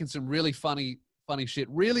popping, making some really funny shit.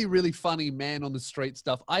 Really, really funny man on the street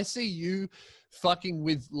stuff. I see you fucking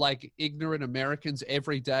with like ignorant Americans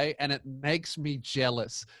every day, and it makes me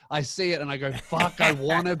jealous. I see it and I go, fuck, I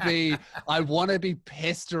want to be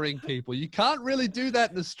pestering people. You can't really do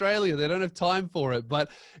that in Australia. They don't have time for it.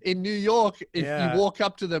 But in New York, if you walk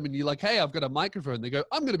up to them and you're like, hey, I've got a microphone, they go,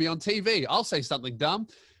 I'm going to be on TV. I'll say something dumb.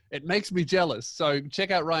 It makes me jealous. So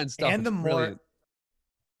check out Ryan's stuff. And It's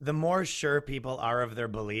the more sure people are of their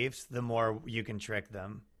beliefs, the more you can trick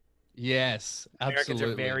them. Yes, absolutely. Americans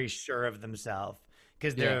are very sure of themselves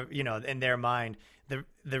because they're, in their mind,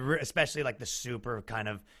 especially like the super kind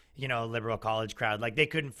of, liberal college crowd, like they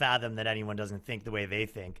couldn't fathom that anyone doesn't think the way they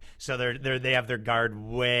think. So they have their guard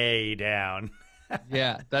way down.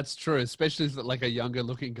 Yeah, that's true. Especially if like a younger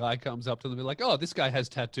looking guy comes up to them and be like, oh, this guy has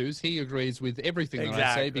tattoos. He agrees with everything that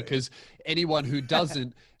I say because anyone who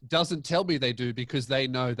doesn't tell me they do because they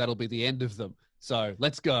know that'll be the end of them. So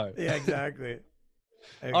let's go. Yeah, exactly.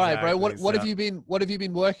 All right, bro. What have you been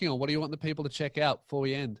working on? What do you want the people to check out before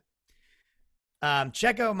we end?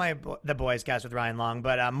 Check out the Boys Cast with Ryan Long,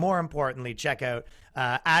 but more importantly, check out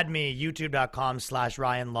add me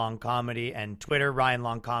youtube.com/Ryan Long Comedy and Twitter Ryan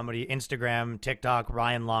Long Comedy, Instagram, TikTok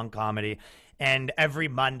Ryan Long Comedy, and every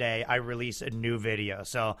Monday I release a new video.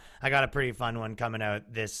 So I got a pretty fun one coming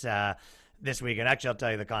out this weekend. Actually, I'll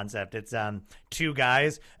tell you the concept. It's 2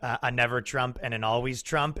 guys, a never Trump and an always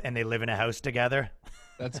Trump, and they live in a house together.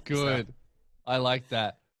 That's good. So, I like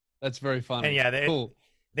that. That's very funny. And yeah, cool.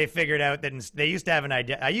 They figured out that they used to have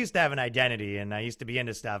I used to have an identity, and I used to be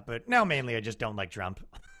into stuff, but now mainly I just don't like Trump.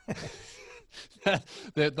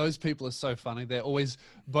 Those people are so funny.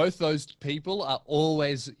 Both those people are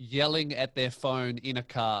always yelling at their phone in a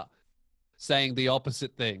car, saying the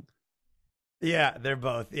opposite thing. Yeah, they're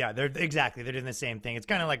both. Yeah, they're exactly. They're doing the same thing. It's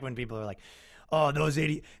kind of like when people are like, "Oh, those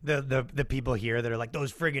the people here that are like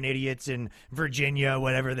those friggin' idiots in Virginia,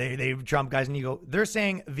 whatever they Trump guys," and you go, they're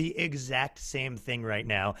saying the exact same thing right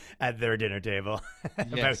now at their dinner table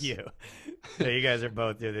about Yes. you. So you guys are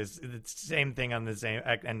both do this the same thing on the same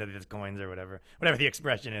end of the coins or whatever the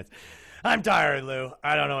expression is. I'm tired, Lou.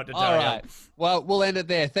 I don't know what to tell All you. right. Well, we'll end it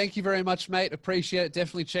there. Thank you very much, mate. Appreciate it.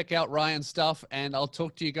 Definitely check out Ryan's stuff, and I'll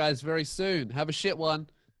talk to you guys very soon. Have a shit one.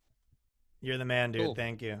 You're the man, dude. Cool.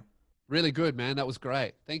 Thank you. Really good, man. That was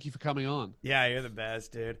great. Thank you for coming on. Yeah, you're the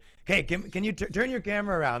best, dude. Okay, can you turn your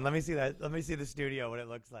camera around? Let me see that. Let me see the studio, what it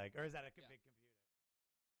looks like. Or is that a big computer?